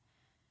transplant.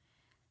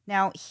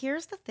 Now,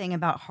 here's the thing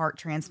about heart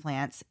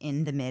transplants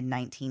in the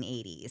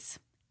mid-1980s.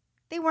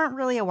 They weren't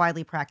really a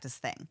widely practiced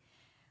thing.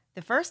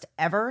 The first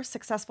ever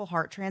successful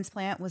heart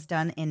transplant was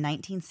done in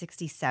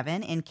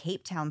 1967 in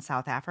Cape Town,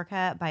 South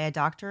Africa, by a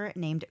doctor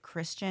named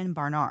Christian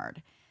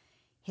Barnard.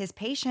 His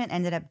patient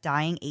ended up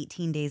dying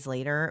 18 days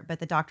later, but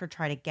the doctor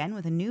tried again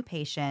with a new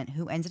patient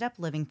who ended up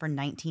living for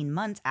 19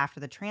 months after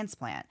the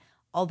transplant,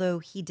 although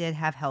he did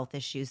have health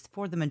issues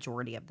for the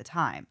majority of the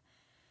time.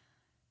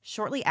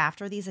 Shortly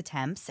after these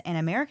attempts, an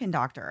American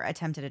doctor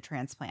attempted a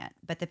transplant,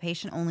 but the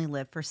patient only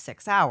lived for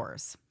 6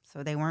 hours,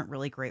 so they weren't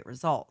really great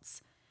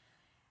results.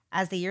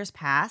 As the years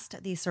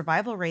passed, the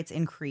survival rates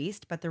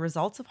increased, but the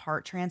results of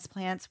heart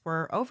transplants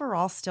were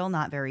overall still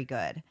not very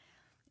good.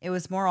 It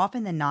was more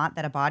often than not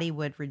that a body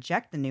would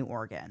reject the new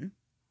organ.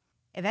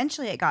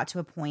 Eventually, it got to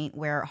a point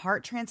where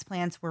heart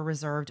transplants were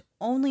reserved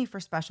only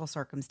for special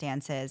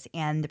circumstances,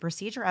 and the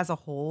procedure as a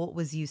whole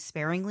was used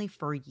sparingly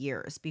for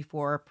years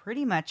before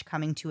pretty much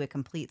coming to a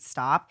complete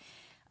stop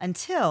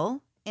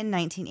until in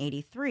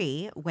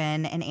 1983,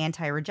 when an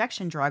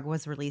anti-rejection drug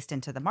was released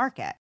into the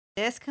market.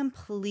 This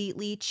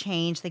completely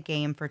changed the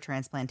game for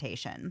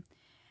transplantation.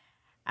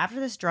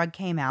 After this drug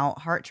came out,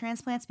 heart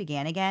transplants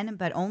began again,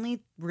 but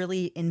only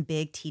really in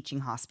big teaching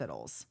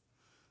hospitals.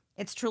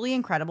 It's truly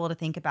incredible to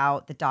think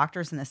about the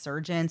doctors and the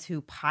surgeons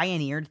who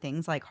pioneered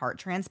things like heart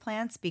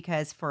transplants,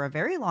 because for a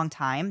very long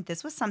time,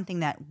 this was something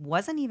that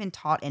wasn't even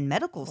taught in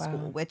medical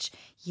school, which,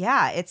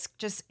 it's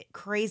just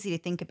crazy to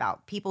think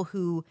about. People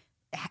who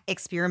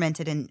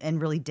experimented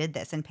and really did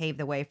this and paved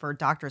the way for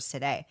doctors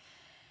today.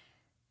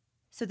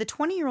 So the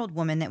 20-year-old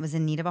woman that was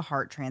in need of a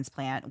heart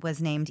transplant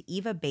was named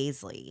Eva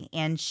Baisley,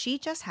 and she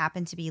just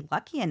happened to be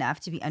lucky enough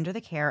to be under the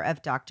care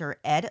of Dr.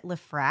 Ed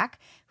Lefrak,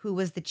 who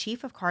was the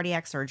chief of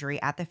cardiac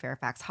surgery at the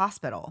Fairfax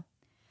Hospital.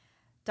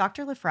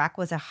 Dr. Lefrak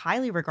was a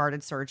highly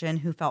regarded surgeon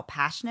who felt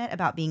passionate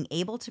about being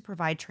able to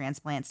provide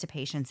transplants to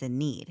patients in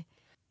need.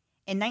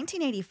 In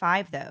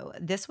 1985, though,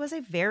 this was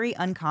a very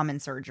uncommon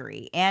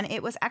surgery, and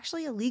it was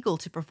actually illegal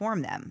to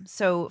perform them.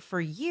 So for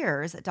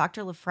years,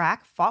 Dr.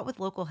 Lefrak fought with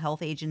local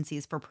health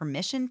agencies for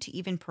permission to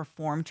even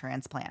perform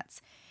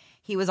transplants.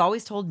 He was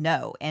always told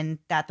no, and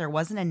that there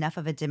wasn't enough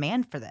of a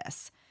demand for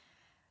this.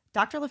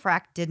 Dr.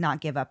 Lefrak did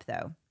not give up,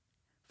 though.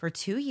 For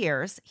 2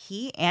 years,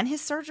 he and his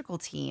surgical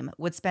team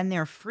would spend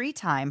their free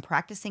time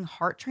practicing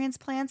heart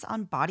transplants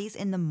on bodies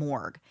in the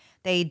morgue.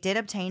 They did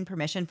obtain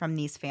permission from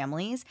these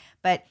families,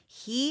 but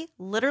he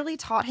literally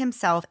taught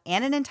himself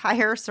and an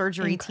entire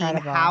surgery team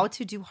how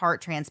to do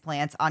heart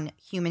transplants on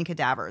human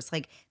cadavers.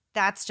 Like,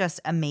 that's just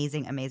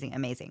amazing, amazing,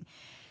 amazing.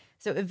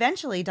 So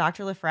eventually,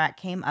 Dr. Lefrak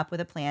came up with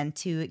a plan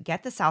to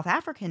get the South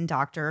African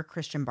doctor,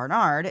 Christian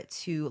Barnard,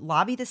 to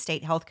lobby the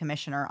state health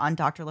commissioner on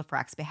Dr.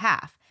 Lefrak's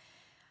behalf.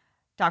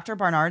 Dr.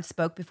 Barnard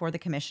spoke before the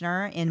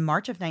commissioner in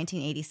March of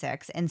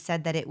 1986 and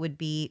said that it would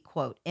be,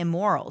 quote,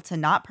 immoral to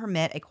not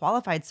permit a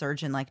qualified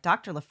surgeon like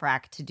Dr.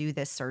 Lefrak to do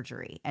this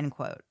surgery, end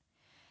quote.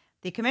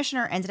 The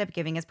commissioner ended up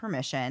giving his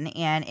permission,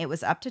 and it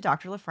was up to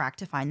Dr. Lefrak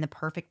to find the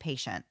perfect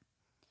patient.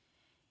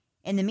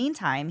 In the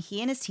meantime, he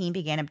and his team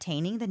began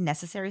obtaining the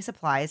necessary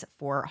supplies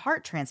for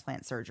heart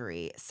transplant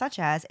surgery, such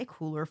as a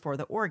cooler for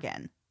the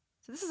organ.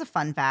 So this is a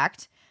fun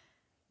fact.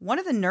 One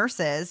of the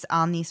nurses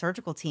on the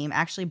surgical team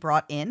actually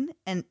brought in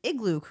an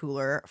igloo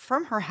cooler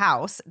from her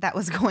house that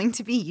was going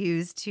to be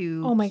used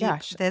to Oh my keep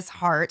gosh. this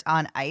heart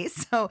on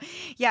ice. So,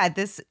 yeah,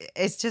 this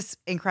is just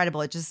incredible.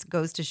 It just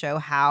goes to show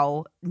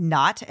how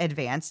not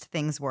advanced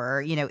things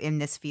were, in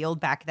this field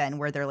back then,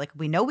 where they're like,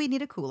 we know we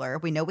need a cooler.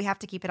 We know we have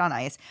to keep it on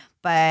ice,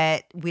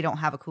 but we don't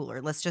have a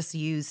cooler. Let's just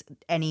use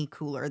any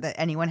cooler that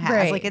anyone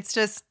has. Like, Right. it's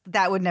just,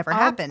 that would never I'll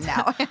happen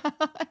now.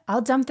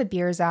 I'll dump the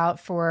beers out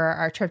for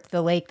our trip to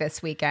the lake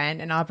this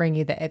weekend, and I'll bring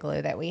you the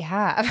igloo that we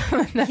have.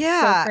 That's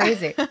Yeah. so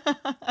crazy.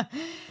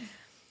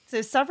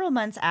 So several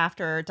months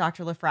after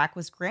Dr. Lefrak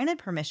was granted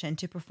permission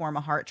to perform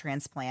a heart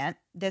transplant,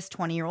 this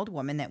 20-year-old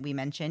woman that we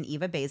mentioned,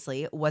 Eva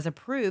Baisley, was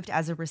approved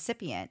as a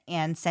recipient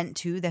and sent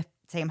to the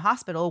same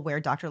hospital where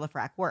Dr.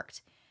 Lefrak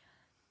worked.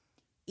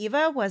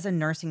 Eva was a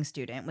nursing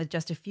student with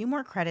just a few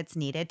more credits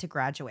needed to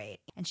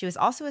graduate, and she was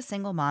also a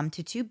single mom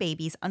to 2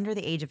 babies under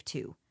the age of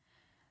 2.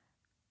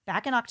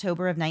 Back in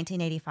October of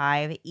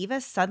 1985,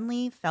 Eva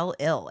suddenly fell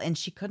ill, and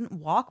she couldn't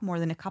walk more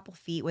than a couple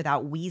feet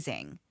without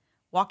wheezing.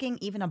 Walking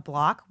even a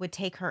block would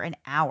take her an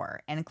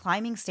hour, and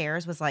climbing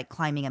stairs was like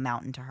climbing a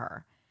mountain to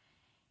her.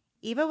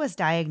 Eva was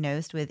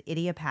diagnosed with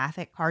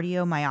idiopathic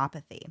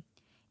cardiomyopathy.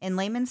 In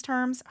layman's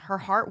terms, her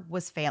heart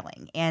was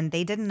failing, and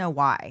they didn't know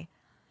why.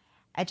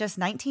 At just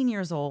 19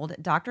 years old,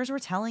 doctors were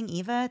telling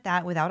Eva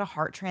that without a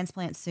heart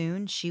transplant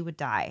soon, she would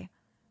die.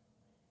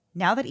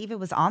 Now that Eva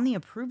was on the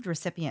approved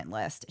recipient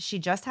list, she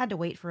just had to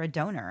wait for a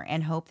donor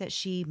and hope that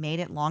she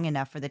made it long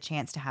enough for the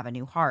chance to have a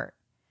new heart.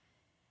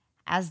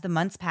 As the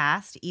months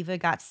passed, Eva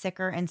got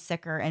sicker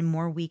and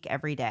more weak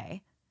every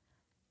day.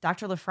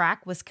 Dr. Lefrak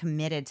was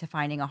committed to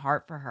finding a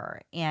heart for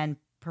her and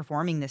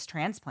performing this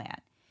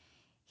transplant.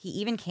 He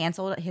even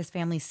canceled his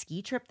family's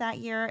ski trip that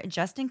year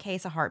just in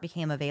case a heart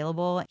became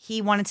available.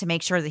 He wanted to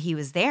make sure that he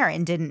was there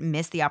and didn't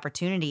miss the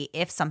opportunity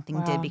if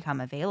something did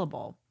become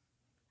available.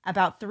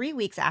 About 3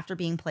 weeks after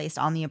being placed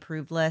on the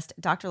approved list,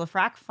 Dr.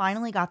 Lefrak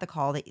finally got the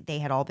call that they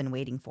had all been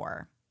waiting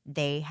for.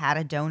 They had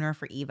a donor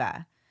for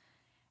Eva.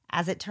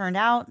 As it turned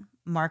out,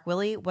 Mark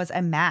Willie was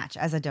a match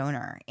as a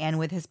donor, and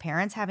with his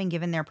parents having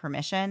given their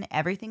permission,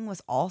 everything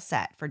was all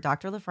set for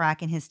Dr.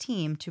 Lefrak and his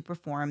team to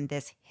perform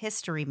this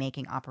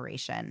history-making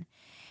operation.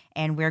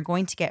 And we're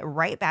going to get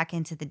right back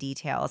into the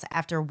details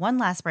after one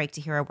last break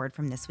to hear a word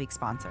from this week's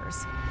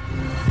sponsors.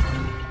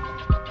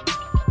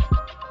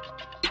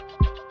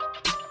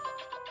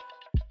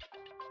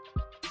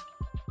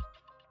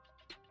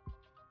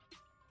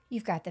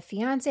 You've got the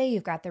fiance,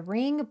 you've got the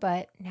ring,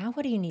 but now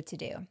what do you need to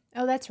do?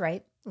 Oh, that's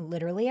right.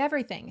 Literally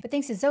everything. But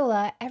thanks to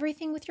Zola,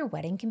 everything with your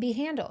wedding can be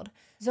handled.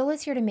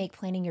 Zola's here to make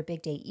planning your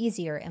big day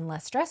easier and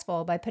less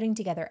stressful by putting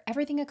together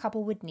everything a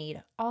couple would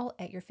need, all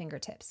at your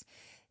fingertips.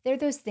 They're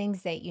those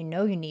things that you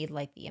know you need,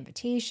 like the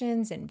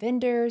invitations and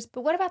vendors,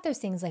 but what about those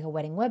things like a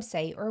wedding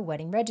website or a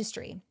wedding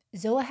registry?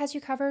 Zola has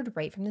you covered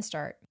right from the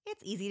start.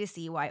 It's easy to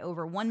see why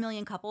over 1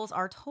 million couples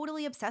are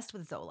totally obsessed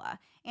with Zola.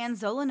 And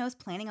Zola knows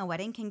planning a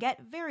wedding can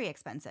get very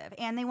expensive,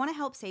 and they want to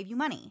help save you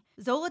money.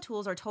 Zola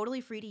tools are totally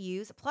free to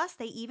use, plus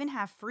they even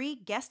have free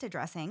guest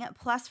addressing,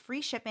 plus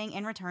free shipping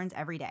and returns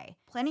every day.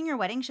 Planning your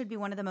wedding should be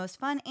one of the most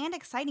fun and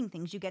exciting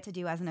things you get to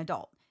do as an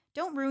adult.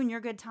 Don't ruin your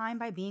good time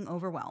by being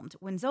overwhelmed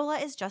when Zola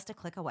is just a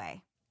click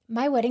away.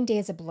 My wedding day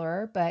is a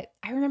blur, but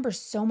I remember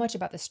so much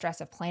about the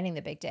stress of planning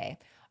the big day.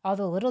 All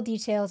the little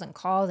details and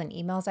calls and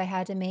emails I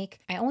had to make.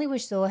 I only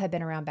wish Zola had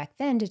been around back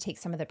then to take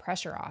some of the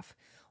pressure off.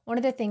 One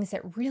of the things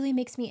that really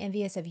makes me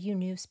envious of you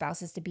new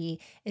spouses-to-be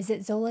is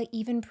that Zola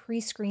even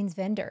pre-screens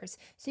vendors,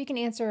 so you can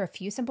answer a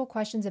few simple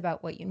questions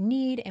about what you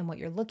need and what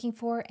you're looking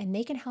for, and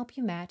they can help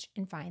you match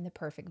and find the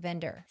perfect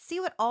vendor. See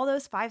what all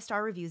those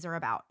 5-star reviews are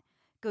about.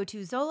 Go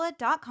to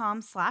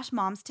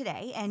zola.com/moms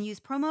today and use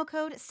promo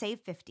code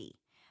SAVE50.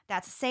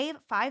 That's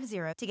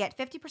SAVE50 to get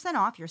 50%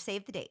 off your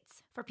save the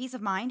dates. For peace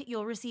of mind,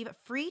 you'll receive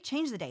free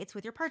change the dates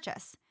with your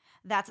purchase.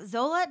 That's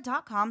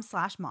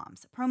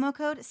zola.com/moms, promo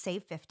code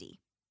SAVE50.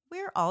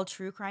 We're all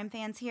true crime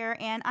fans here,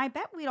 and I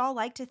bet we'd all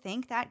like to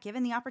think that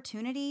given the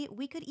opportunity,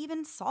 we could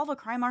even solve a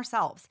crime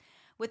ourselves.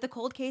 With the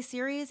Cold Case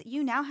series,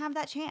 you now have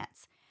that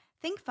chance.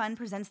 Think Fun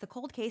presents the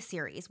Cold Case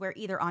series, where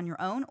either on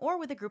your own or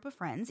with a group of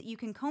friends, you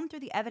can comb through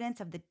the evidence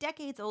of the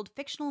decades-old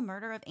fictional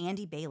murder of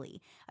Andy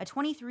Bailey, a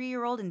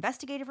 23-year-old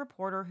investigative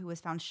reporter who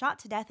was found shot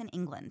to death in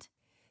England.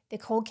 The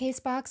Cold Case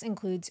box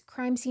includes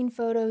crime scene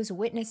photos,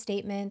 witness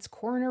statements,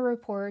 coroner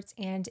reports,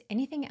 and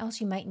anything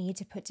else you might need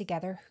to put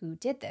together who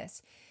did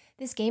this.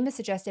 This game is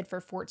suggested for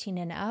 14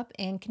 and up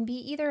and can be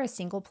either a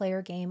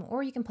single-player game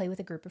or you can play with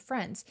a group of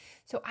friends.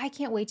 So I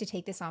can't wait to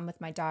take this on with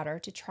my daughter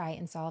to try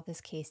and solve this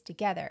case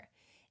together.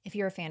 If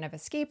you're a fan of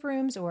escape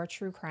rooms or a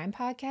true crime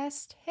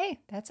podcast, hey,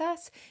 that's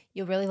us.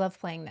 You'll really love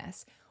playing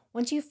this.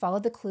 Once you've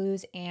followed the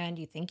clues and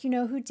you think you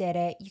know who did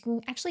it, you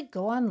can actually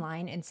go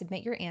online and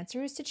submit your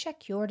answers to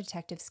check your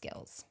detective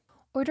skills.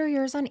 Order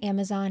yours on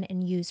Amazon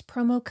and use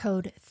promo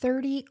code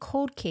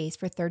 30COLDCASE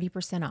for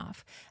 30%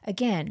 off.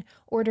 Again,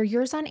 order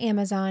yours on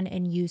Amazon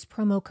and use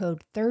promo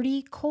code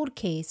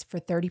 30COLDCASE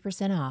for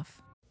 30%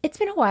 off. It's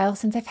been a while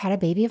since I've had a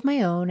baby of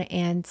my own,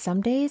 and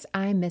some days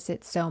I miss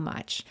it so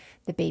much.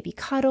 The baby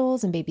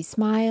cuddles and baby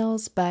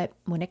smiles, but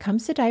when it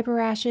comes to diaper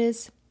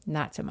rashes,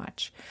 not so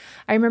much.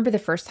 I remember the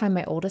first time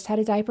my oldest had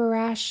a diaper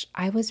rash,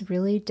 I was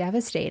really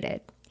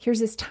devastated.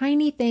 Here's this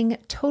tiny thing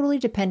totally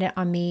dependent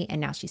on me,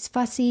 and now she's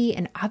fussy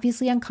and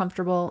obviously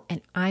uncomfortable, and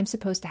I'm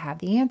supposed to have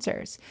the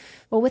answers.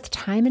 Well, with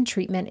time and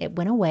treatment, it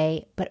went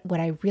away, but what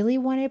I really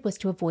wanted was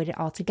to avoid it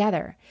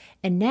altogether.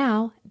 And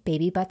now,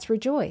 baby butts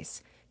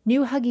rejoice.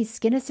 New Huggies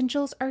Skin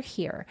Essentials are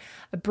here,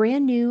 a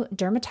brand new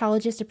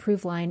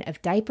dermatologist-approved line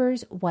of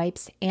diapers,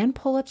 wipes, and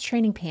pull-ups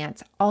training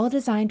pants, all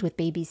designed with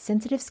baby's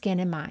sensitive skin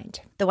in mind.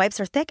 The wipes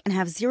are thick and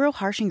have zero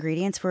harsh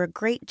ingredients for a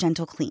great,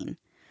 gentle clean.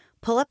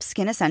 Pull-Up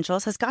Skin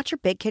Essentials has got your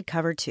big kid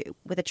covered too,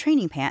 with a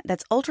training pant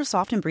that's ultra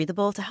soft and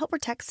breathable to help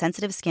protect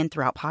sensitive skin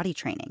throughout potty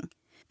training.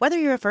 Whether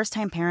you're a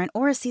first-time parent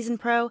or a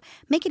seasoned pro,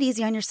 make it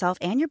easy on yourself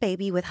and your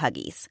baby with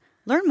Huggies.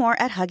 Learn more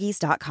at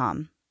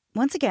Huggies.com.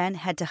 Once again,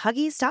 head to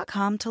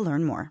Huggies.com to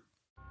learn more.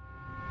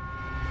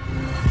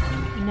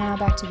 Now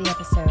back to the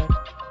episode.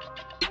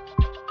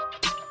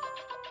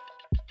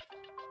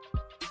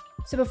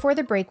 So before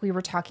the break, we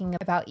were talking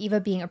about Eva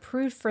being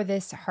approved for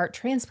this heart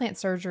transplant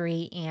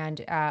surgery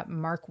and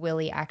Mark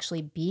Willie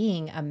actually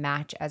being a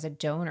match as a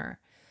donor.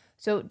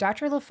 So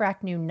Dr.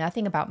 Lafrac knew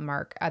nothing about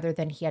Mark other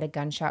than he had a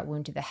gunshot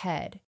wound to the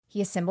head.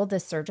 He assembled the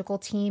surgical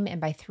team,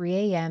 and by 3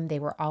 a.m., they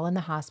were all in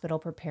the hospital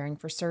preparing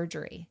for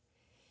surgery.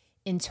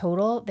 In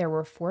total, there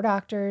were 4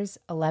 doctors,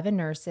 11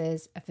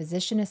 nurses, a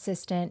physician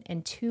assistant,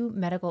 and 2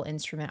 medical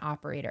instrument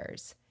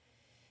operators.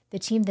 The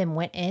team then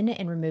went in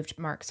and removed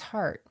Mark's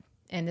heart,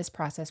 and this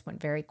process went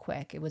very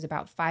quick. It was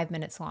about 5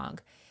 minutes long.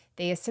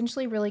 They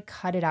essentially really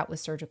cut it out with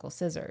surgical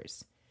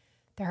scissors.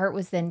 The heart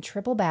was then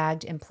triple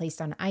bagged and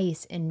placed on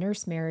ice in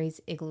Nurse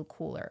Mary's igloo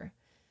cooler.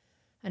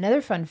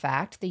 Another fun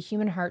fact, the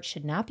human heart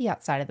should not be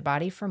outside of the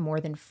body for more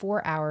than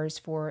 4 hours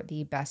for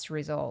the best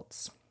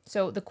results.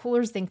 So the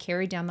coolers then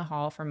carried down the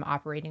hall from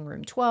operating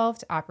room 12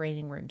 to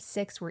operating room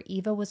 6, where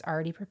Eva was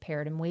already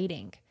prepared and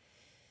waiting.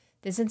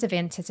 The sense of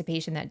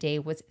anticipation that day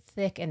was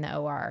thick in the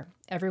OR.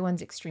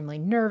 Everyone's extremely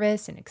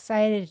nervous and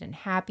excited and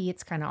happy.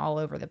 It's kind of all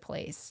over the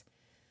place.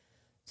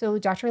 So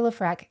Dr.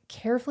 Lafrac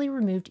carefully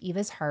removed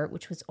Eva's heart,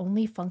 which was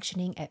only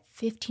functioning at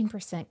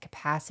 15%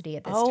 capacity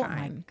at this time. Oh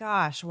my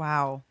gosh,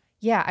 wow.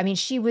 Yeah, I mean,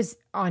 she was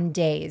on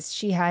days.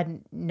 She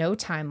had no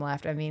time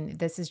left. I mean,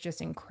 this is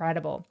just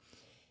incredible.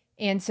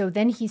 And so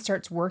then he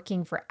starts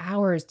working for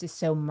hours to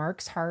sew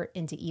Mark's heart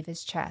into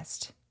Eva's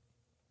chest.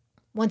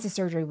 Once the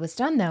surgery was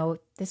done, though,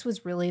 this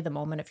was really the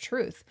moment of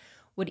truth.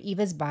 Would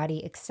Eva's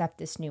body accept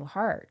this new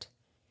heart?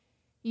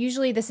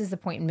 Usually this is the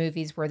point in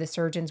movies where the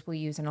surgeons will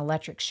use an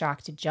electric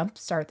shock to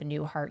jumpstart the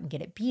new heart and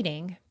get it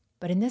beating.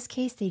 But in this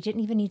case, they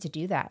didn't even need to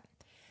do that.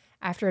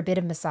 After a bit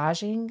of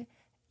massaging,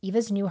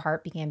 Eva's new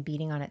heart began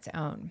beating on its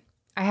own.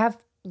 I have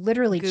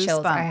literally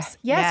chills.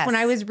 Yes, when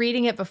I was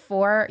reading it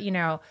before,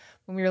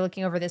 when we were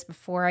looking over this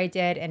before I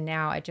did, and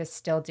now I just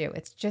still do.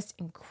 It's just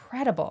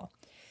incredible.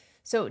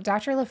 So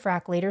Dr.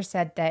 Lafrac later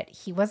said that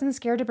he wasn't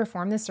scared to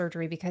perform the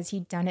surgery because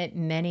he'd done it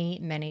many,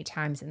 many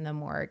times in the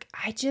morgue.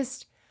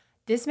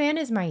 This man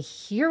is my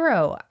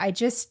hero. It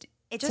just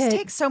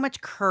takes so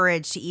much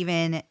courage to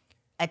even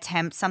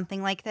attempt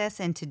something like this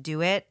and to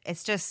do it.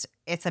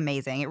 It's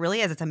amazing. It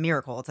really is. It's a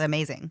miracle. It's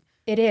amazing.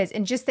 It is.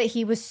 And just that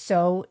he was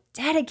so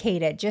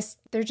dedicated.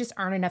 There just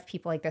aren't enough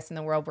people like this in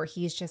the world where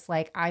he's just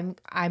like,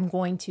 I'm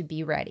going to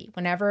be ready.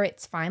 Whenever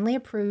it's finally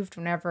approved,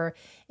 whenever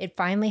it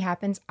finally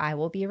happens, I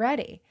will be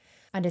ready.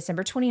 On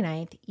December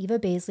 29th, Eva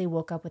Baisley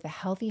woke up with a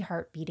healthy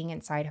heart beating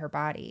inside her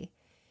body.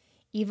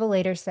 Eva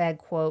later said,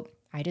 quote,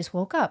 I just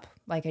woke up.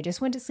 Like I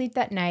just went to sleep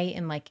that night,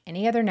 and like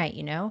any other night,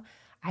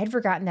 I'd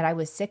forgotten that I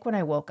was sick when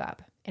I woke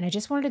up, and I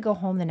just wanted to go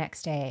home the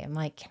next day. I'm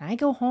like, can I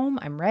go home?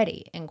 I'm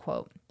ready, end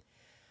quote.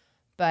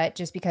 But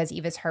just because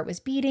Eva's heart was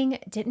beating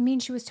didn't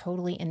mean she was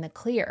totally in the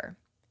clear.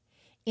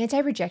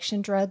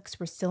 Anti-rejection drugs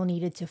were still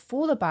needed to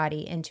fool the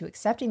body into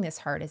accepting this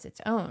heart as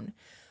its own,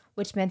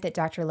 which meant that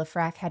Dr.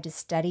 Lafrac had to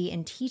study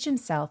and teach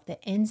himself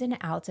the ins and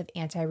outs of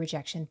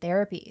anti-rejection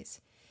therapies.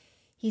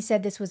 He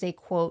said this was a,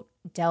 quote,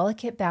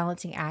 delicate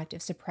balancing act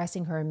of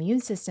suppressing her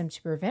immune system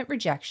to prevent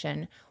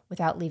rejection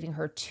without leaving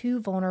her too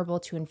vulnerable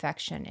to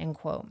infection, end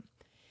quote.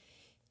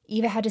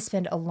 Eva had to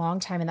spend a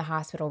long time in the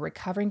hospital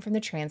recovering from the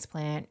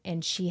transplant,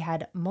 and she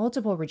had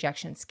multiple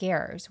rejection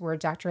scares where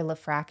Dr.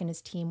 Lafrac and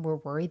his team were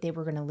worried they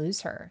were going to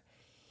lose her.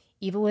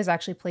 Eva was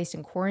actually placed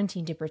in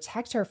quarantine to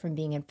protect her from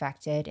being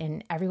infected,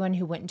 and everyone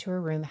who went into her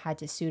room had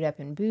to suit up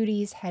in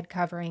booties, head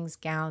coverings,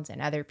 gowns,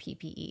 and other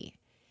PPE.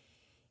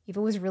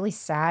 Eva was really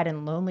sad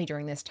and lonely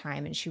during this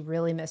time, and she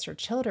really missed her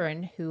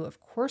children, who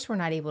of course were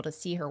not able to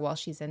see her while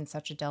she's in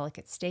such a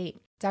delicate state.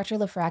 Dr.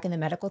 Lafrac and the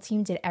medical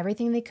team did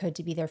everything they could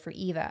to be there for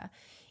Eva,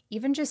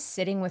 even just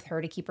sitting with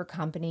her to keep her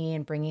company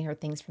and bringing her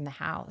things from the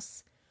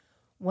house.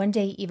 One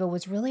day, Eva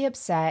was really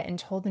upset and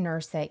told the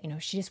nurse that,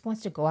 she just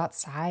wants to go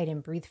outside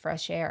and breathe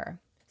fresh air.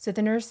 So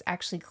the nurse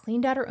actually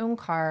cleaned out her own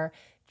car,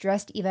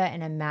 dressed Eva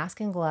in a mask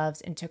and gloves,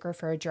 and took her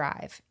for a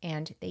drive.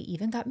 And they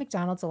even got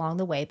McDonald's along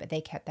the way, but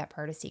they kept that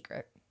part a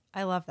secret.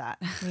 I love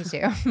that. Me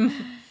too.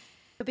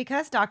 But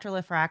because Dr.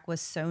 Lefrak was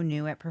so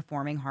new at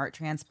performing heart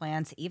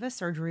transplants, Eva's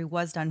surgery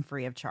was done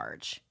free of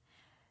charge.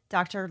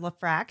 Dr.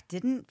 Lefrak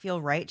didn't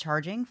feel right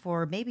charging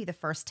for maybe the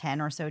first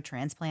 10 or so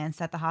transplants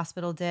that the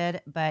hospital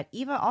did, but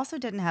Eva also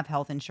didn't have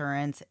health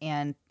insurance,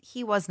 and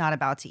he was not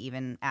about to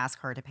even ask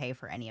her to pay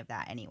for any of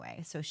that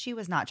anyway, so she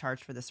was not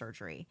charged for the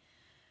surgery.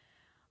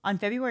 On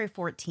February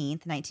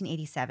 14th,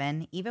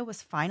 1987, Eva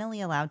was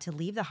finally allowed to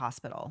leave the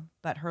hospital,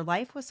 but her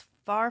life was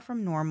far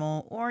from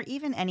normal or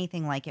even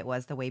anything like it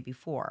was the way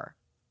before.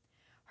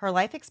 Her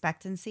life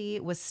expectancy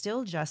was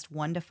still just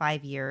 1 to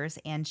 5 years,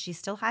 and she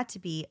still had to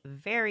be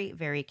very,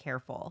 very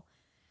careful.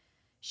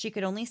 She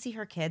could only see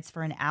her kids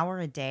for an hour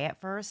a day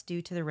at first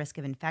due to the risk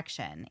of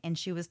infection, and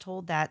she was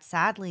told that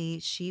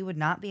sadly she would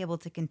not be able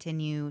to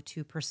continue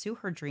to pursue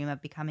her dream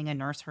of becoming a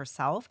nurse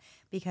herself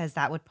because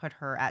that would put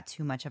her at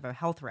too much of a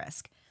health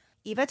risk.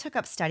 Eva took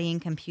up studying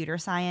computer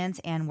science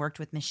and worked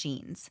with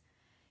machines.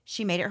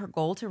 She made it her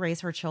goal to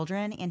raise her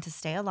children and to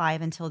stay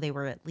alive until they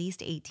were at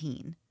least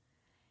 18.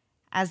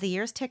 As the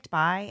years ticked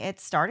by, it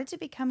started to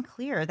become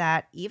clear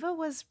that Eva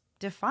was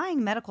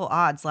defying medical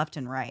odds left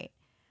and right.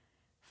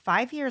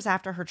 5 years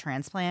after her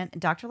transplant,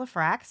 Dr.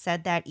 Lefrak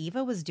said that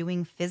Eva was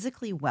doing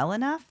physically well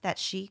enough that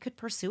she could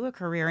pursue a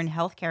career in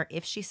healthcare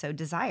if she so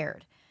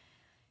desired.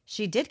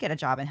 She did get a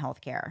job in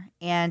healthcare,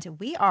 and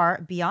we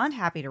are beyond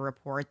happy to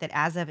report that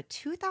as of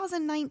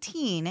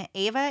 2019,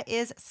 Ava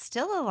is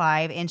still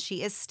alive and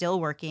she is still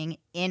working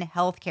in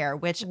healthcare,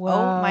 which, Whoa.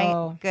 oh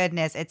my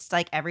goodness, it's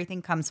like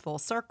everything comes full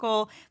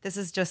circle. This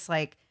is just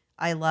like,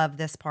 I love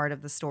this part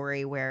of the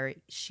story where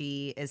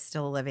she is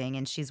still living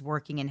and she's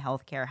working in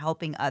healthcare,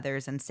 helping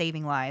others and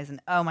saving lives.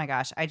 And oh my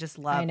gosh, I just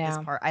love this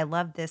part. I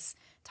love this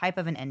type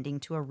of an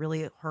ending to a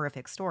really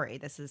horrific story.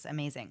 This is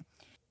amazing.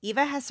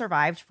 Eva has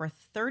survived for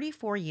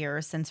 34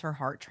 years since her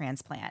heart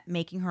transplant,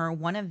 making her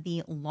one of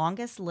the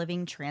longest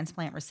living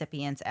transplant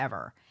recipients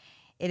ever.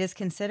 It is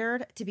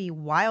considered to be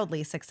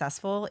wildly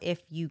successful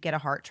if you get a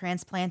heart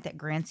transplant that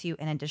grants you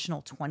an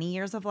additional 20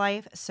 years of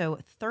life. So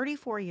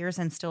 34 years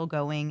and still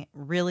going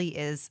really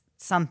is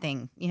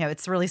something,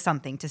 it's really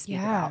something to speak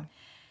about.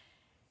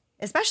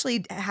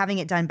 Especially having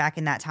it done back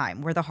in that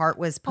time where the heart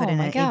was put in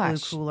an igloo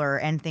cooler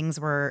and things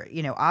were,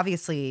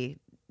 obviously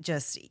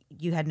just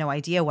you had no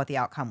idea what the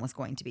outcome was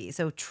going to be.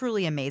 So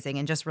truly amazing,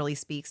 and just really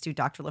speaks to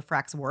Dr.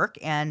 Lefrak's work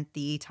and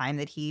the time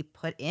that he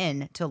put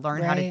in to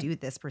learn how to do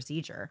this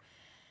procedure.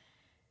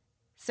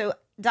 So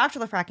Dr.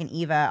 Lefrak and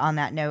Eva, on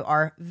that note,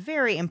 are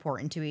very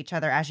important to each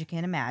other, as you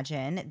can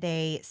imagine.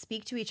 They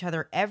speak to each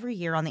other every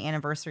year on the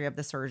anniversary of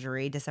the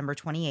surgery, December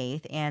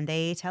 28th, and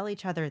they tell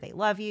each other they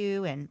love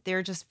you, and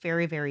they're just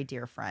very, very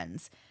dear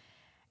friends.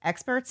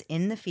 Experts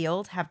in the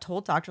field have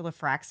told Dr.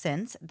 Lefrak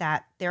since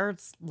that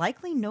there's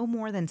likely no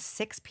more than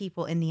 6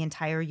 people in the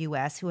entire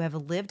U.S. who have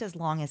lived as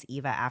long as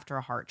Eva after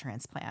a heart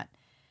transplant.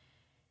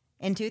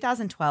 In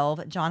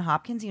 2012, Johns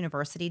Hopkins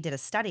University did a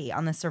study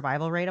on the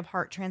survival rate of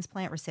heart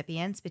transplant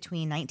recipients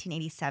between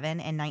 1987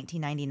 and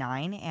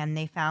 1999, and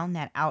they found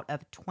that out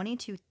of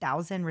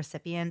 22,000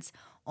 recipients,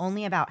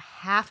 only about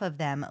half of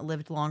them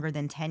lived longer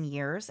than 10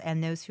 years,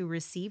 and those who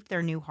received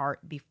their new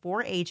heart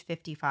before age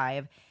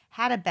 55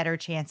 had a better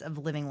chance of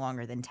living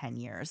longer than 10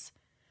 years.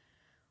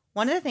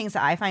 One of the things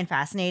that I find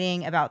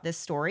fascinating about this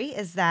story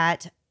is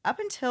that up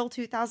until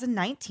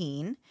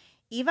 2019,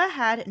 Eva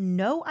had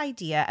no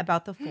idea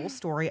about the full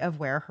story of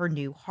where her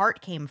new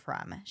heart came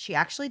from. She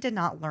actually did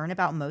not learn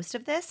about most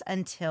of this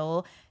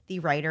until the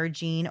writer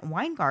Jean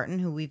Weingarten,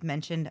 who we've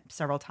mentioned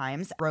several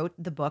times, wrote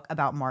the book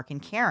about Mark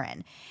and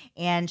Karen.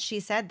 And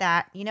she said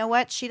that, you know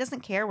what? She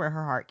doesn't care where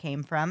her heart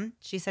came from.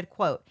 She said,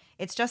 quote,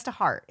 "It's just a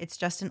heart. It's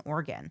just an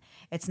organ.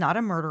 It's not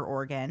a murder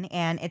organ.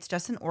 And it's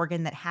just an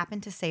organ that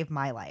happened to save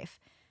my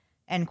life."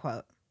 End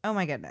quote. Oh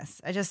my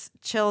goodness. I just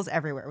chills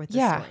everywhere with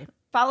this story.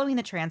 Following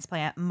the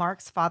transplant,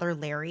 Mark's father,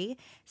 Larry,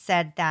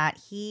 said that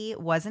he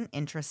wasn't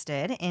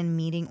interested in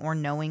meeting or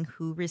knowing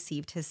who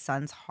received his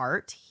son's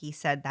heart. He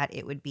said that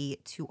it would be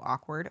too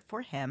awkward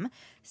for him.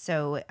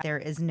 So there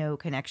is no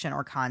connection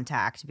or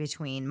contact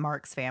between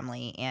Mark's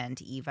family and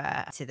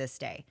Eva to this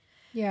day.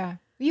 Yeah.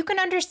 You can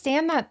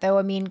understand that, though.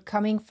 I mean,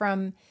 coming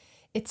from,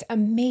 it's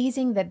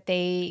amazing that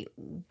they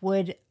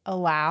would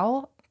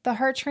allow the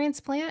heart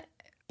transplant,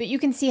 but you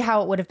can see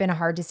how it would have been a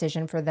hard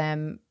decision for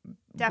them.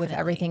 Definitely. With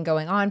everything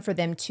going on, for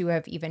them to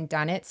have even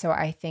done it. So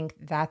I think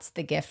that's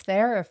the gift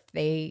there. If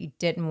they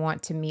didn't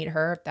want to meet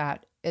her,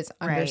 that is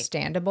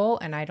understandable.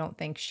 And I don't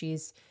think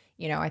she's,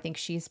 I think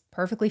she's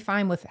perfectly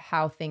fine with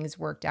how things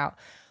worked out.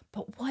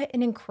 But what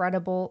an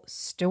incredible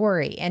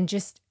story. And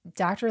just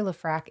Dr.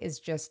 Lefrak is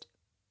just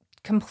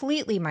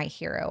completely my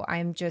hero.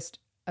 I'm just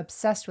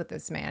obsessed with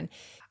this man.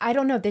 I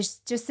don't know. There's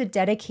just the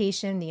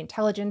dedication, the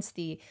intelligence,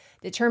 the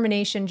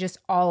determination, just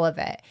all of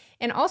it.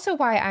 And also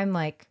why I'm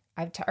like,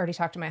 I've already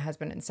talked to my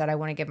husband and said I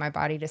want to give my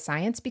body to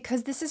science,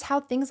 because this is how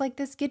things like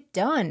this get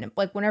done.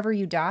 Like whenever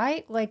you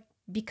die, like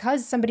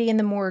because somebody in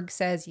the morgue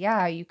says,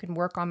 yeah, you can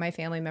work on my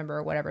family member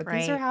or whatever.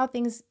 These are how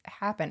things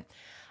happen.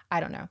 I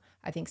don't know.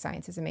 I think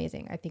science is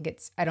amazing.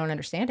 I don't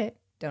understand it.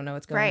 Don't know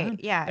what's going on.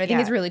 Yeah. But I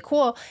think it's really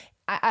cool.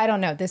 I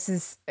don't know.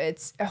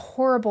 It's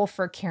horrible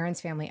for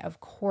Karen's family. Of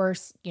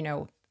course,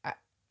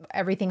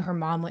 everything her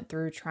mom went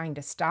through trying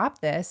to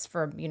stop this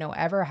from,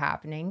 ever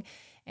happening.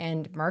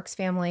 And Mark's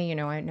family,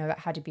 I know that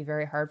had to be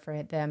very hard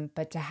for them,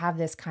 but to have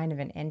this kind of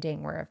an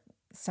ending where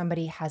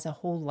somebody has a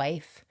whole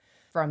life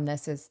from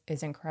this is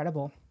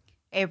incredible.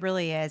 It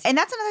really is. And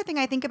that's another thing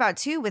I think about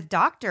too with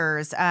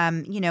doctors,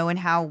 and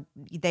how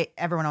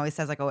everyone always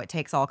says like, oh, it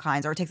takes all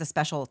kinds, or it takes a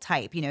special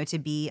type, to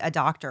be a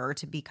doctor or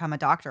to become a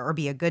doctor or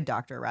be a good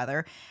doctor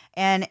rather.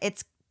 And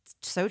it's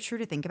so true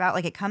to think about.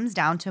 Like it comes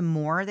down to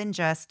more than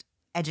just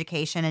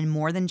education and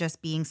more than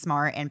just being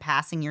smart and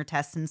passing your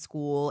tests in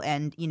school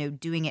and,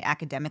 doing it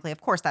academically. Of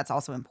course, that's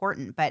also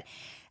important. But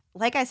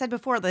like I said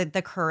before,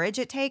 the courage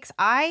it takes,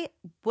 I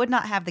would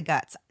not have the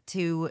guts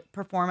to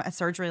perform a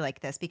surgery like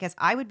this because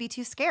I would be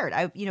too scared,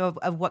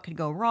 of what could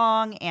go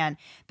wrong.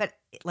 But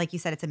like you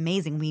said, it's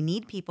amazing. We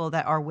need people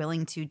that are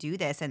willing to do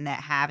this and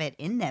that have it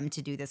in them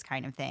to do this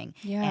kind of thing.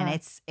 Yeah.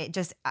 And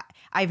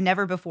I've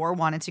never before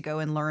wanted to go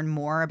and learn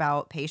more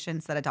about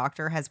patients that a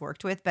doctor has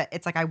worked with, but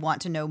it's like I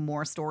want to know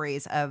more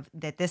stories of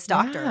that this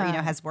doctor,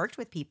 has worked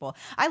with people.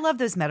 I love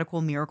those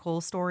medical miracle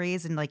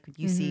stories, and like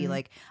you see,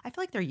 like I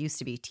feel like there used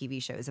to be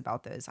TV shows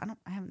about those. I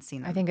haven't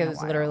seen them. I think it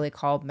was literally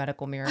called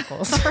Medical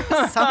Miracles.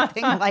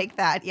 Something like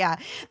that, yeah.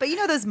 But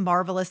those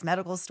marvelous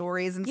medical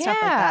stories and stuff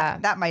like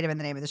that. That might have been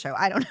the name of the show.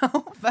 I don't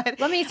know. But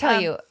let me tell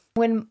you,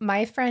 when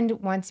my friend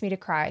wants me to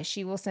cry,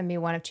 she will send me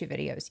one of two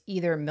videos,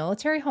 either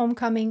military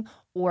homecoming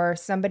or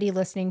somebody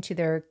listening to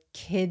their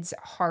kid's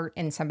heart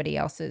in somebody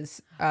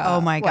else's.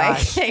 Oh my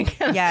gosh.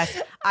 Yes.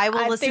 I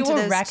will listen to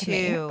those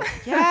too.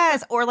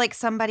 Yes. Or like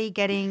somebody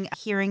getting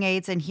hearing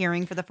aids and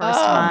hearing for the first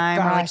time.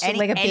 Gosh, or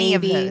like any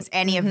of those.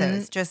 Any of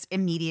those. Just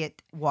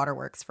immediate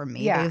waterworks from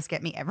me. Yeah. Those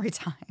get me every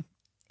time.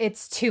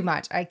 It's too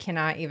much. I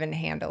cannot even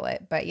handle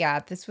it. But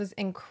yeah, this was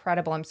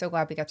incredible. I'm so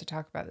glad we got to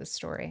talk about this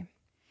story.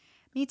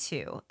 Me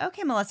too.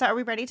 Okay, Melissa, are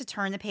we ready to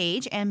turn the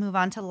page and move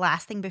on to the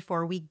last thing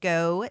before we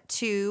go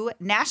to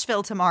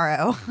Nashville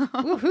tomorrow?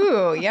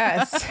 Woohoo,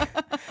 yes.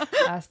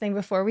 Last thing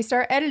before we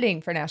start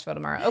editing for Nashville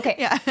tomorrow. Okay.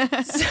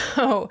 Yeah.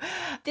 So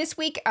this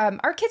week,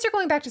 our kids are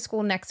going back to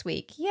school next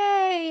week.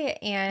 Yay.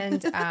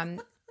 And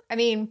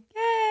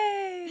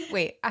yay.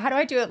 Wait, how do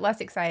I do it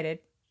less excited?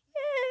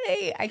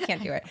 Yay. I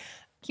can't do it.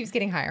 Keeps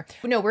getting higher.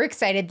 No, we're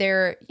excited.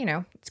 They're,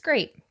 it's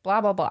great. Blah,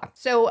 blah, blah.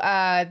 So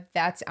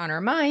that's on our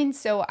minds.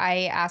 So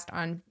I asked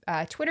on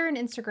Twitter and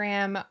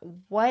Instagram,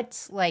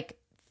 what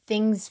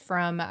things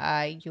from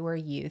your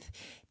youth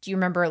do you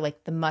remember,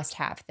 like the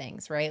must-have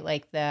things, right?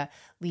 Like the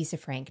Lisa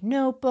Frank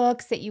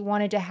notebooks that you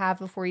wanted to have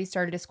before you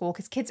started to school,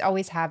 because kids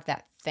always have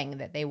that thing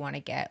that they want to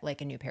get,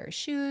 like a new pair of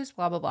shoes,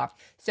 blah, blah, blah.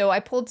 So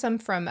I pulled some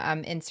from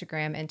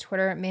Instagram and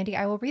Twitter. Mandy,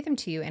 I will read them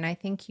to you, and I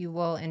think you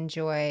will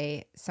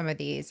enjoy some of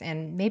these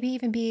and maybe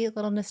even be a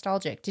little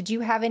nostalgic. Did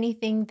you have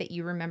anything that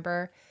you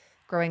remember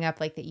growing up,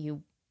 like that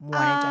you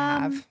wanted to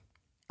have?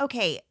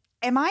 Okay.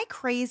 Am I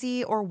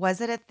crazy, or was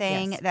it a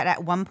thing Yes. that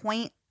at one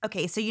point,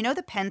 okay, so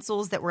the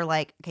pencils that were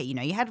like, okay,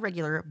 you had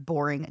regular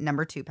boring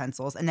number 2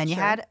 pencils, and then you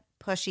Sure. had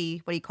pushy,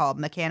 what do you call it,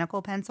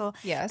 mechanical pencil?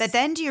 Yes. But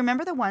then do you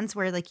remember the ones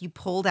where like you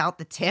pulled out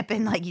the tip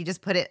and like you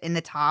just put it in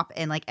the top,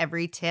 and like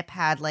every tip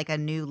had like a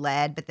new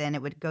lead, but then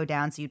it would go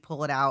down, so you'd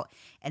pull it out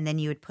and then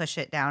you would push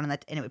it down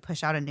and it would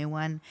push out a new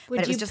one. Would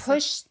But it you was just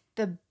push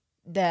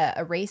the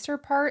eraser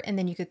part and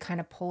then you could kind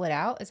of pull it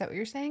out? Is that what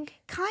you're saying?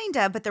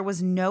 Kinda, but there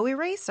was no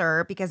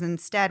eraser, because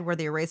instead where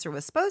the eraser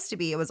was supposed to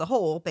be, it was a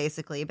hole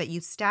basically, but you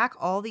stack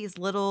all these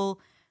little,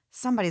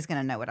 somebody's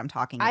going to know what I'm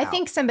talking about. I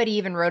think somebody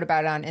even wrote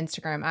about it on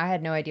Instagram. I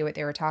had no idea what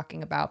they were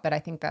talking about, but I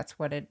think that's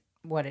what it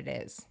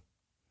is.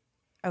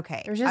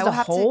 Okay. There's just I will a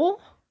have to-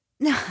 hole?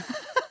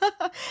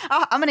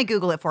 I'm going to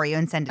Google it for you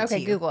and send it to you.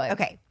 Okay, Google it.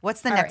 Okay. What's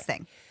the All next right.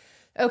 thing?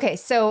 Okay,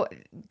 so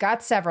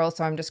got several,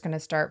 so I'm just going to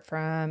start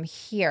from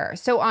here.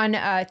 So on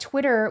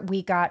Twitter,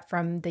 we got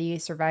from the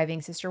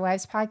Surviving Sister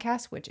Wives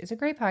podcast, which is a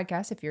great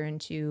podcast if you're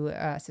into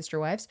sister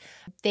wives.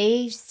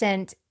 They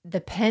sent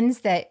the pens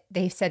that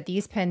they said,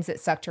 these pens that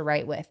suck to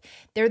write with.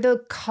 They're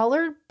the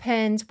colored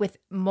pens with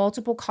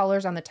multiple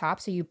colors on the top,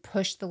 so you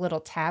push the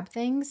little tab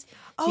things. So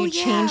Oh, you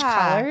change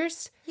yeah.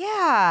 colors.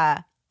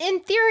 Yeah. In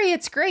theory,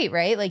 it's great,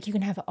 right? Like you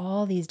can have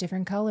all these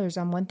different colors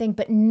on one thing,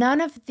 but none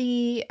of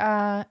the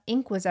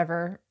ink was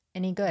ever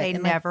any good. They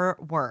And, never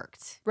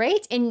worked.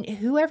 right? And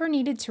whoever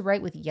needed to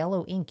write with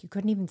yellow ink, you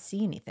couldn't even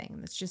see anything.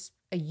 It's just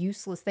a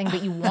useless thing,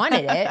 but you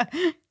wanted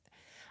it.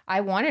 I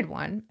wanted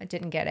one. I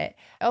didn't get it.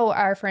 Oh,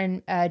 our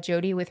friend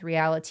Jody with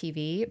Reality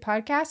TV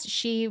podcast,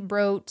 she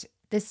wrote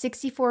the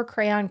 64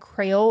 crayon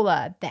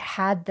Crayola that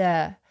had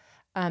the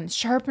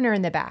sharpener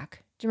in the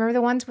back. Do you remember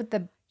the ones with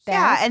the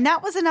Yeah, bag? and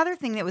that was another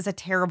thing that was a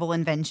terrible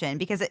invention,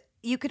 because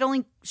you could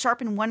only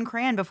sharpen one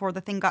crayon before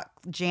the thing got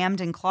jammed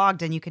and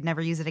clogged and you could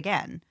never use it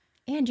again.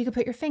 And you could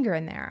put your finger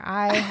in there.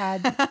 I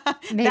had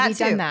maybe That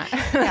too. done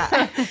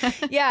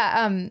that.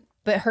 Yeah.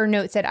 But her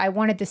note said, I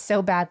wanted this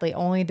so badly.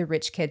 Only the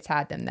rich kids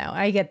had them, though.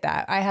 I get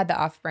that. I had the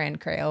off-brand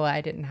Crayola.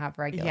 I didn't have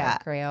regular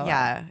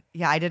Crayola.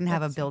 Yeah. I didn't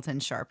have a built-in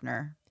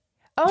sharpener.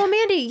 Oh,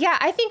 Mandy. Yeah,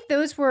 I think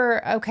those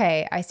were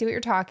okay. I see what you're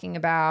talking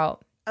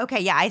about.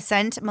 Okay, yeah, I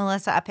sent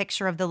Melissa a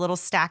picture of the little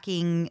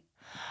stacking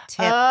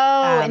tip.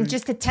 And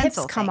just the tips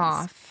pencil come things.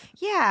 off.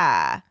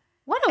 Yeah.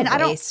 What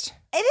a waste.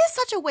 It is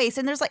such a waste.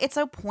 And there's like, it's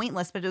so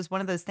pointless, but it was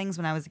one of those things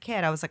when I was a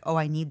kid. I was like, oh,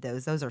 I need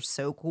those. Those are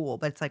so cool.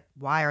 But it's like,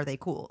 why are they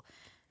cool?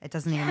 It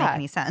doesn't even make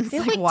any sense.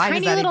 They're like why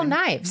tiny does that little even...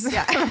 knives.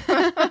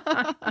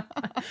 Yeah.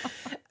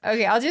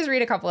 Okay, I'll just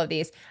read a couple of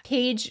these.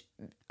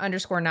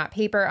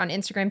 Page_not_paper on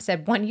Instagram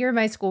said, 1 year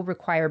my school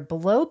required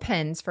blow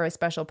pens for a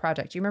special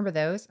project. Do you remember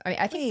those? I mean,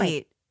 I think.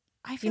 Wait,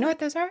 do you know what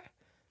those are?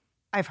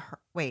 I've heard.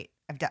 Wait,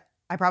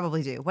 I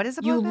probably do. What is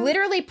a blow You pen?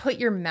 literally put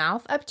your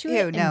mouth up to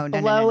it no, and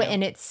no, blow, no.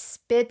 and it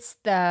spits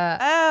the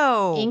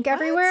what? ink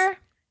everywhere.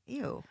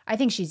 Ew. I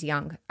think she's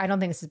young. I don't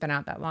think this has been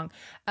out that long.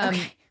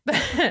 Okay.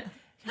 But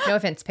no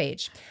offense,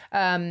 Paige.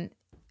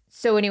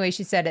 So anyway,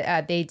 she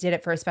said they did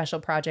it for a special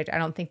project. I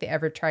don't think they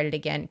ever tried it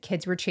again.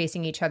 Kids were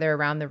chasing each other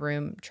around the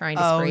room trying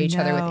to spray each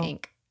other with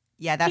ink.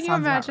 Yeah, that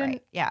sounds about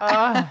right.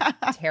 Yeah.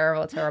 Oh,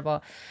 terrible,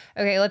 terrible.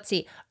 Okay, let's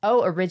see.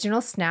 Oh,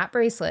 original snap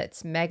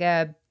bracelets.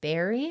 Mega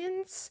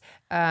Barians.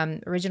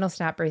 Original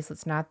snap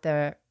bracelets, not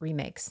the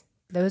remakes.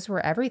 Those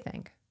were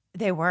everything.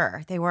 They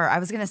were. I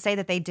was going to say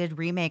that they did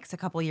remakes a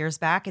couple years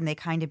back and they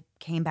kind of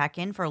came back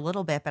in for a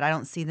little bit, but I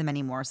don't see them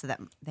anymore. So that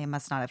they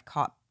must not have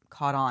caught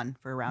on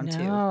for round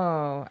 2.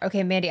 Oh,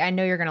 okay, Mandy, I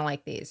know you're going to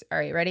like these. All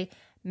right, ready?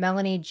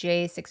 Melanie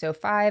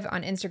J605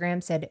 on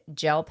Instagram said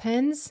gel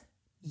pens.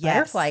 Yes.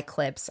 Butterfly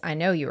clips. I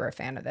know you were a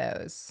fan of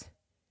those.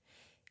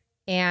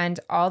 And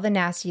all the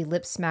nasty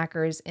lip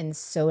smackers in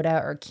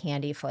soda or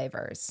candy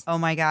flavors. Oh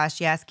my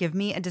gosh, yes. Give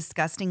me a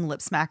disgusting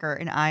lip smacker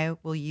and I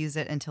will use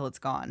it until it's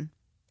gone.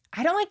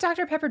 I don't like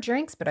Dr. Pepper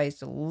drinks, but I used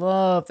to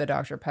love the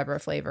Dr. Pepper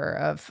flavor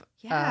of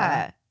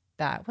that.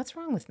 What's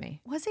wrong with me?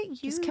 Was it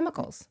you? Just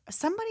chemicals.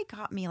 Somebody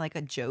got me like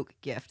a joke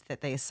gift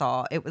that they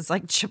saw. It was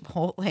like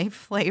Chipotle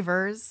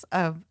flavors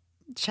of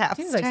chapstick.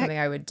 Seems like something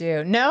I would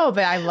do. No,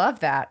 but I love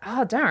that.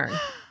 Oh, darn.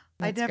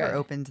 I never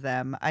opened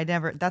them.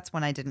 That's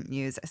one I didn't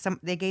use.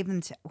 They gave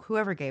them to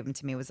whoever gave them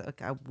to me was like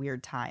a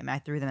weird time. I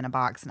threw them in a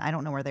box and I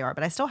don't know where they are,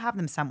 but I still have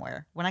them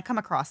somewhere. When I come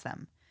across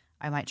them,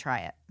 I might try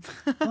it.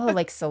 Oh,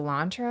 like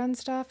cilantro and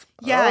stuff?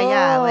 Yeah,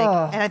 yeah.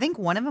 Like, and I think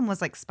one of them was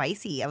like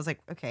spicy. I was like,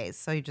 okay,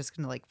 so you're just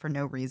gonna like for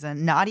no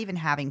reason, not even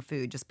having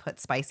food, just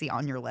put spicy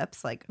on your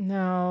lips. Like,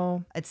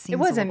 no, it seems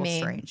wasn't a little me.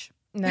 strange.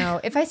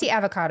 No, if I see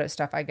avocado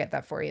stuff, I get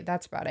that for you.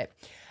 That's about it.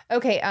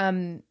 Okay,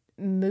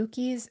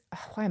 Mookie's.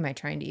 Why am I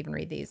trying to even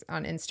read these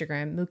on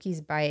Instagram?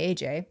 Mookie's by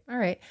AJ. All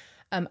right.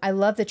 I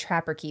love the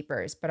Trapper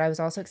Keepers, but I was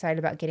also excited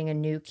about getting a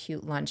new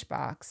cute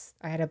lunchbox.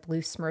 I had a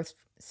blue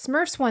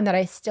Smurfs one that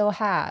I still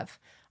have.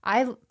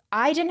 I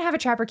didn't have a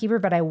Trapper Keeper,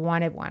 but I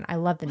wanted one. I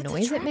love the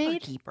noise it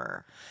made.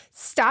 Keeper?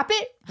 Stop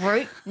it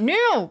right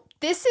now.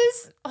 This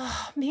is,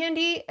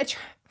 Mandy, this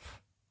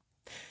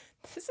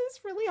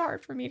is really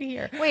hard for me to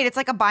hear. Wait, it's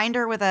like a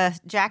binder with a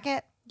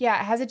jacket? Yeah,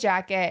 it has a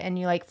jacket and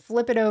you like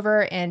flip it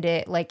over and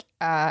it like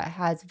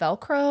has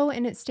Velcro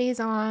and it stays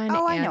on.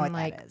 Oh, I and, know what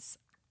like, that is.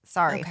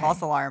 Sorry,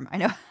 false alarm. I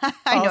know.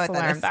 I know what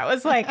that is. That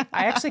was like,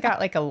 I actually got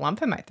like a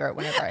lump in my throat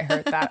whenever I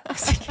heard that. I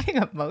was like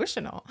getting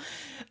emotional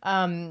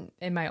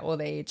in my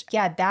old age.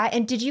 Yeah, that.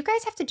 And did you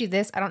guys have to do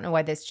this? I don't know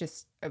why this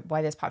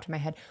popped in my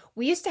head.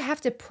 We used to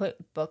have to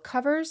put book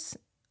covers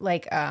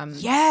like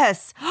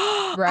yes.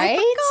 Right? I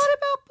forgot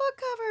about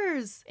book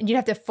covers. And you'd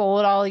have to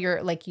fold all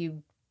your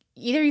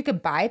either you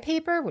could buy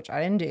paper, which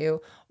I didn't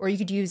do, or you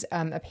could use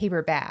a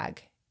paper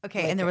bag.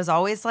 Okay, and there was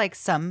always like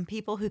some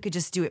people who could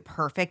just do it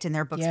perfect and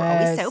their books were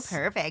always so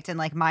perfect and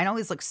like mine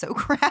always looked so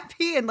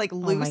crappy and like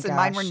loose and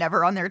mine were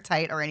never on there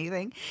tight or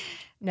anything.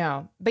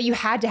 No, but you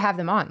had to have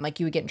them on. Like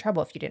you would get in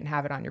trouble if you didn't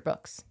have it on your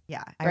books.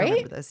 Yeah, I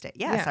remember those days.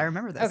 Yes, I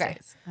remember those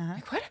days. Uh-huh.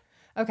 Like, what?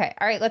 Okay,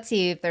 all right, let's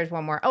see if there's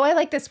one more. Oh, I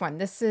like this one.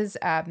 This is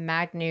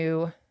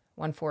Magnu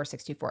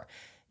 14624.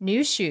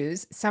 New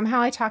shoes.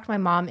 Somehow I talked my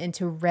mom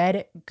into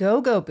red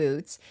go-go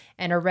boots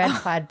and a red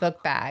plaid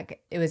book bag.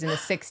 It was in the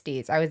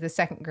 60s. I was the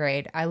second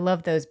grade. I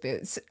love those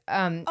boots.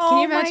 Can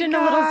you imagine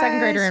a little second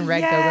grader in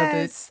red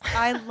go-go boots?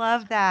 I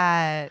love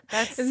that.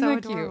 That's so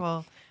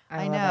adorable.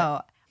 Cute? I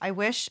know. I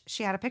wish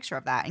she had a picture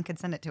of that and could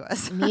send it to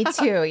us. Me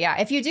too.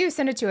 Yeah. If you do,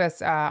 send it to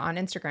us on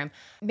Instagram.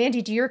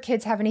 Mandy, do your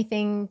kids have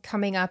anything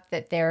coming up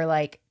that they're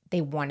like,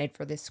 they wanted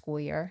for this school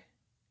year?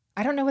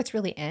 I don't know what's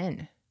really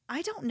in.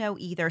 I don't know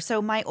either.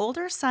 So my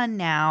older son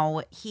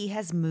now, he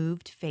has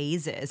moved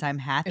phases. I'm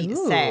happy to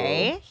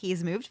say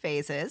he's moved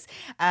phases.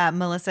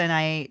 Melissa and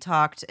I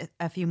talked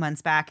a few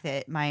months back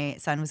that my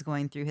son was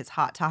going through his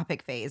Hot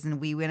Topic phase, and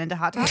we went into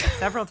Hot Topic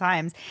several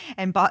times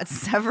and bought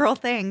several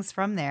things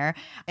from there,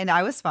 and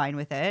I was fine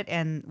with it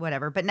and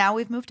whatever. But now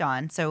we've moved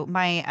on. So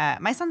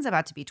my son's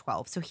about to be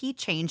 12, so he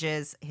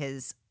changes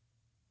his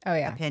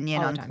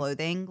opinion on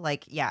clothing.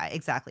 Like, yeah,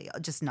 exactly.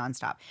 Just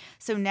nonstop.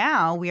 So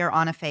now we are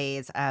on a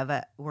phase of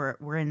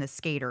we're in the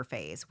skater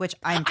phase, which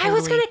I'm totally I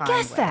was going to fine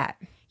guess with.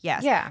 that.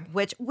 Yes. Yeah.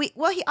 Which he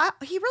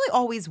really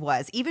always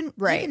was. Even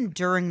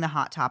during the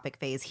Hot Topic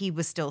phase, he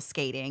was still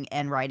skating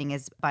and riding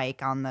his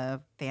bike on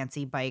the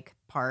fancy bike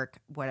park,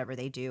 whatever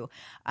they do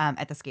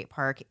at the skate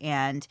park.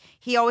 And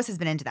he always has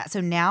been into that.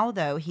 So now,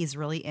 though, he's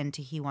really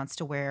into, he wants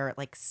to wear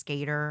like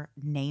skater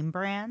name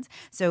brands.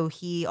 So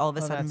he all of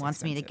a sudden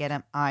wants me to get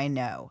him. I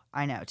know.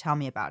 Tell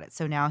me about it.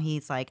 So now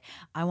he's like,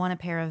 I want a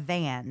pair of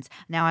Vans.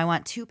 Now I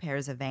want 2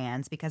 pairs of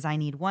Vans because I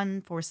need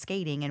one for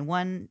skating and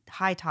one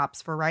high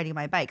tops for riding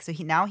my bike. So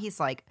he's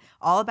like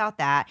all about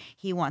that.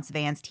 He wants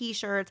Vans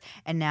t-shirts.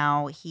 And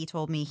now he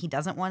told me he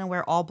doesn't want to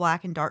wear all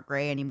black and dark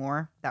gray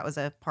anymore. That was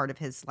a part of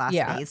his last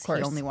days.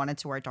 He only wanted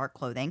to wear dark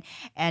clothing.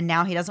 And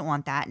now he doesn't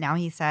want that. Now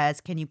he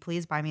says, can you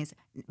please buy me?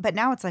 But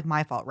now it's like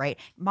my fault, right?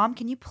 Mom,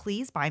 can you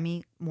please buy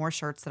me more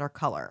shirts that are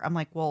color? I'm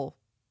like, well,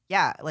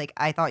 yeah, like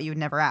I thought you would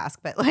never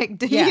ask, but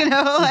like, you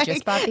know, like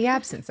just bought the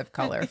absence of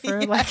color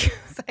for like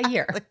a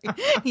year.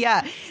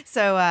 Yeah.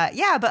 So,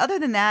 but other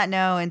than that,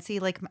 no. And see,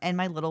 like, and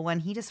my little one,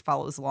 he just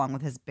follows along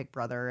with his big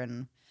brother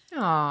and.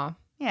 Aw.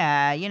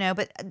 Yeah, you know,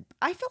 but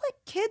I feel like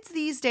kids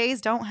these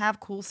days don't have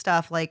cool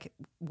stuff like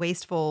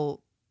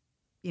wasteful,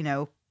 you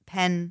know,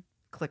 pen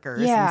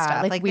clickers and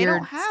stuff. Like we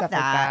don't have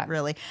that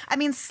really. I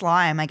mean,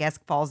 slime, I guess,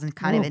 falls in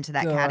kind of into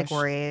that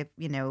category.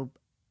 You know,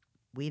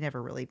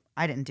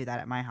 I didn't do that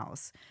at my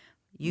house.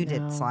 You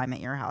did slime at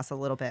your house a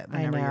little bit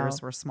whenever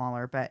yours were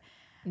smaller, but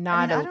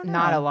not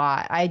a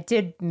lot. I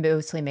did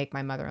mostly make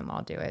my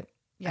mother-in-law do it.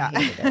 Yeah.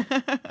 I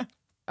hated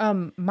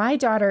it. My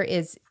daughter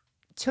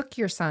took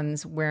your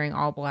son's wearing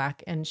all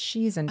black and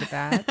she's into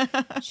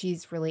that.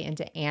 She's really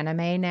into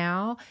anime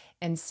now.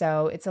 And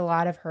so it's a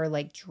lot of her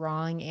like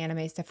drawing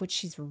anime stuff, which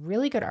she's a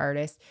really good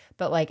artist,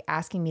 but like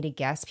asking me to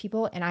guess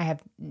people. And I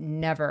have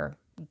never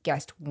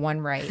guessed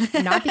one right.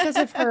 Not because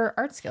of her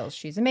art skills.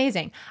 She's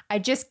amazing. I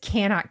just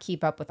cannot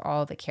keep up with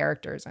all the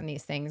characters on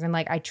these things. And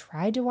like I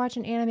tried to watch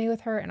an anime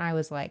with her and I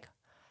was like,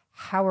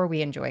 how are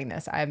we enjoying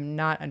this? I'm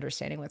not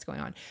understanding what's going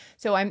on.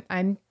 So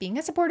I'm being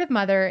a supportive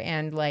mother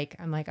and like,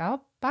 I'm like,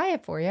 I'll buy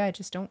it for you. I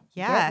just don't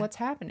get what's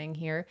happening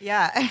here.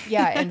 Yeah.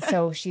 Yeah. And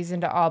so she's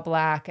into all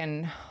black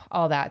and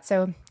all that.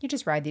 So you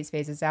just ride these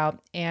phases out.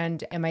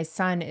 And my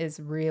son is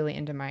really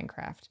into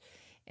Minecraft.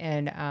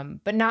 And,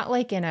 but not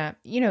like in a,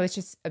 you know, it's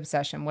just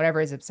obsession,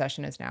 whatever his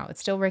obsession is now. It's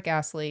still Rick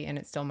Astley and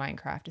it's still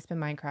Minecraft. It's been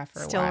Minecraft for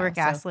a while. Still Rick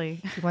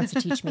Astley. He wants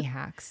to teach me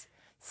hacks.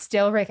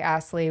 Still Rick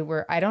Astley.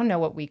 I don't know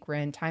what week we're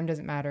in. Time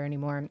doesn't matter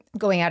anymore.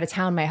 Going out of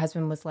town, my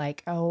husband was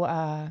like,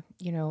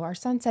 you know, our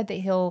son said that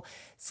he'll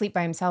sleep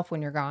by himself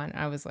when you're gone.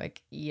 I was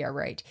like, yeah,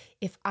 right.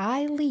 If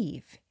I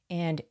leave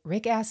and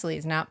Rick Astley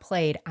is not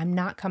played, I'm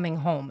not coming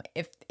home.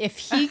 If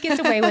he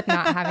gets away with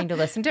not having to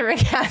listen to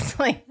Rick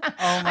Astley,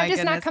 I'm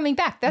just not coming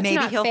back. That's maybe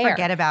not he'll fair.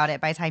 Forget about it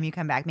by the time you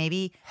come back.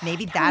 Maybe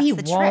that's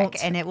the won't.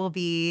 trick and it will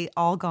be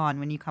all gone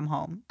when you come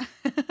home.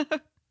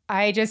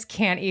 I just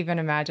can't even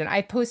imagine.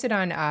 I posted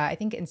on, I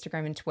think,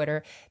 Instagram and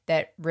Twitter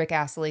that Rick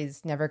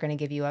Astley's Never Gonna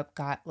Give You Up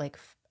got like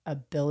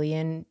 1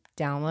 billion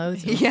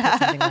downloads. Yeah.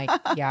 Something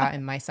like,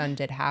 and my son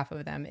did half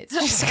of them. It's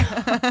just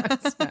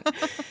constant.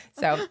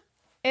 So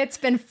it's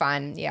been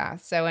fun. Yeah.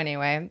 So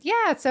anyway,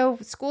 so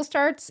school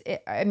starts.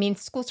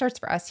 School starts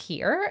for us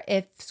here.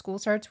 If school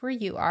starts where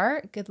you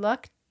are, good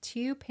luck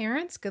to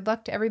parents. Good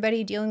luck to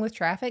everybody dealing with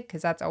traffic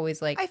because that's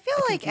always like I feel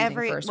like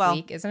every first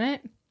week, isn't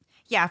it?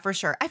 Yeah, for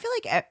sure. I feel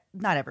like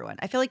not everyone.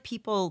 I feel like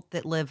people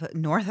that live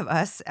north of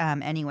us,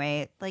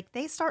 anyway, like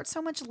they start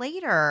so much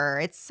later.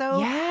 It's so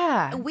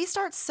we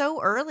start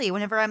so early.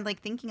 Whenever I'm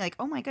like thinking, like,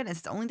 oh my goodness,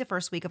 it's only the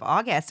first week of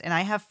August, and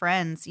I have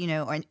friends, you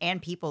know,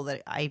 and people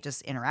that I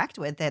just interact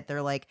with that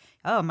they're like,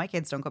 oh, my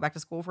kids don't go back to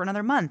school for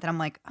another month, and I'm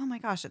like, oh my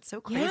gosh, it's so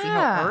crazy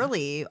how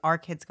early our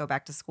kids go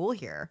back to school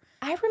here.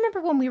 I remember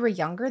when we were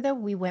younger, though,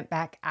 we went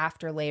back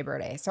after Labor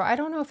Day, so I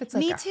don't know if it's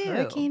like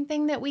hurricane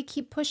thing that we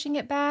keep pushing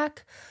it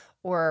back.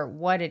 Or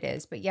what it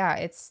is. But yeah,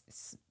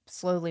 it's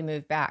slowly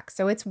moved back.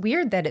 So it's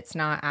weird that it's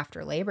not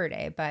after Labor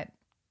Day, but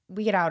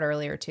we get out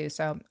earlier too.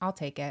 So I'll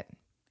take it.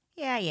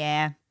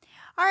 Yeah.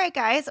 All right,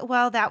 guys.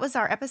 Well, that was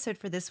our episode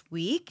for this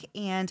week.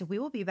 And we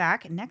will be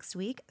back next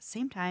week.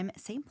 Same time,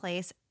 same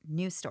place,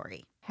 new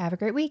story. Have a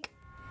great week.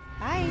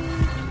 Bye.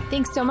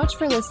 Thanks so much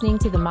for listening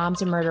to the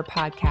Moms and Murder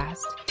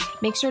podcast.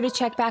 Make sure to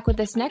check back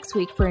with us next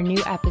week for a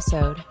new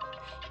episode.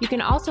 You can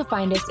also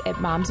find us at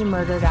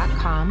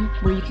momsandmurder.com,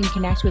 where you can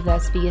connect with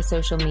us via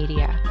social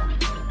media.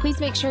 Please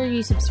make sure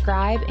you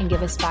subscribe and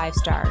give us 5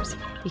 stars,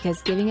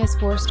 because giving us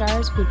 4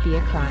 stars would be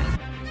a crime.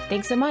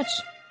 Thanks so much.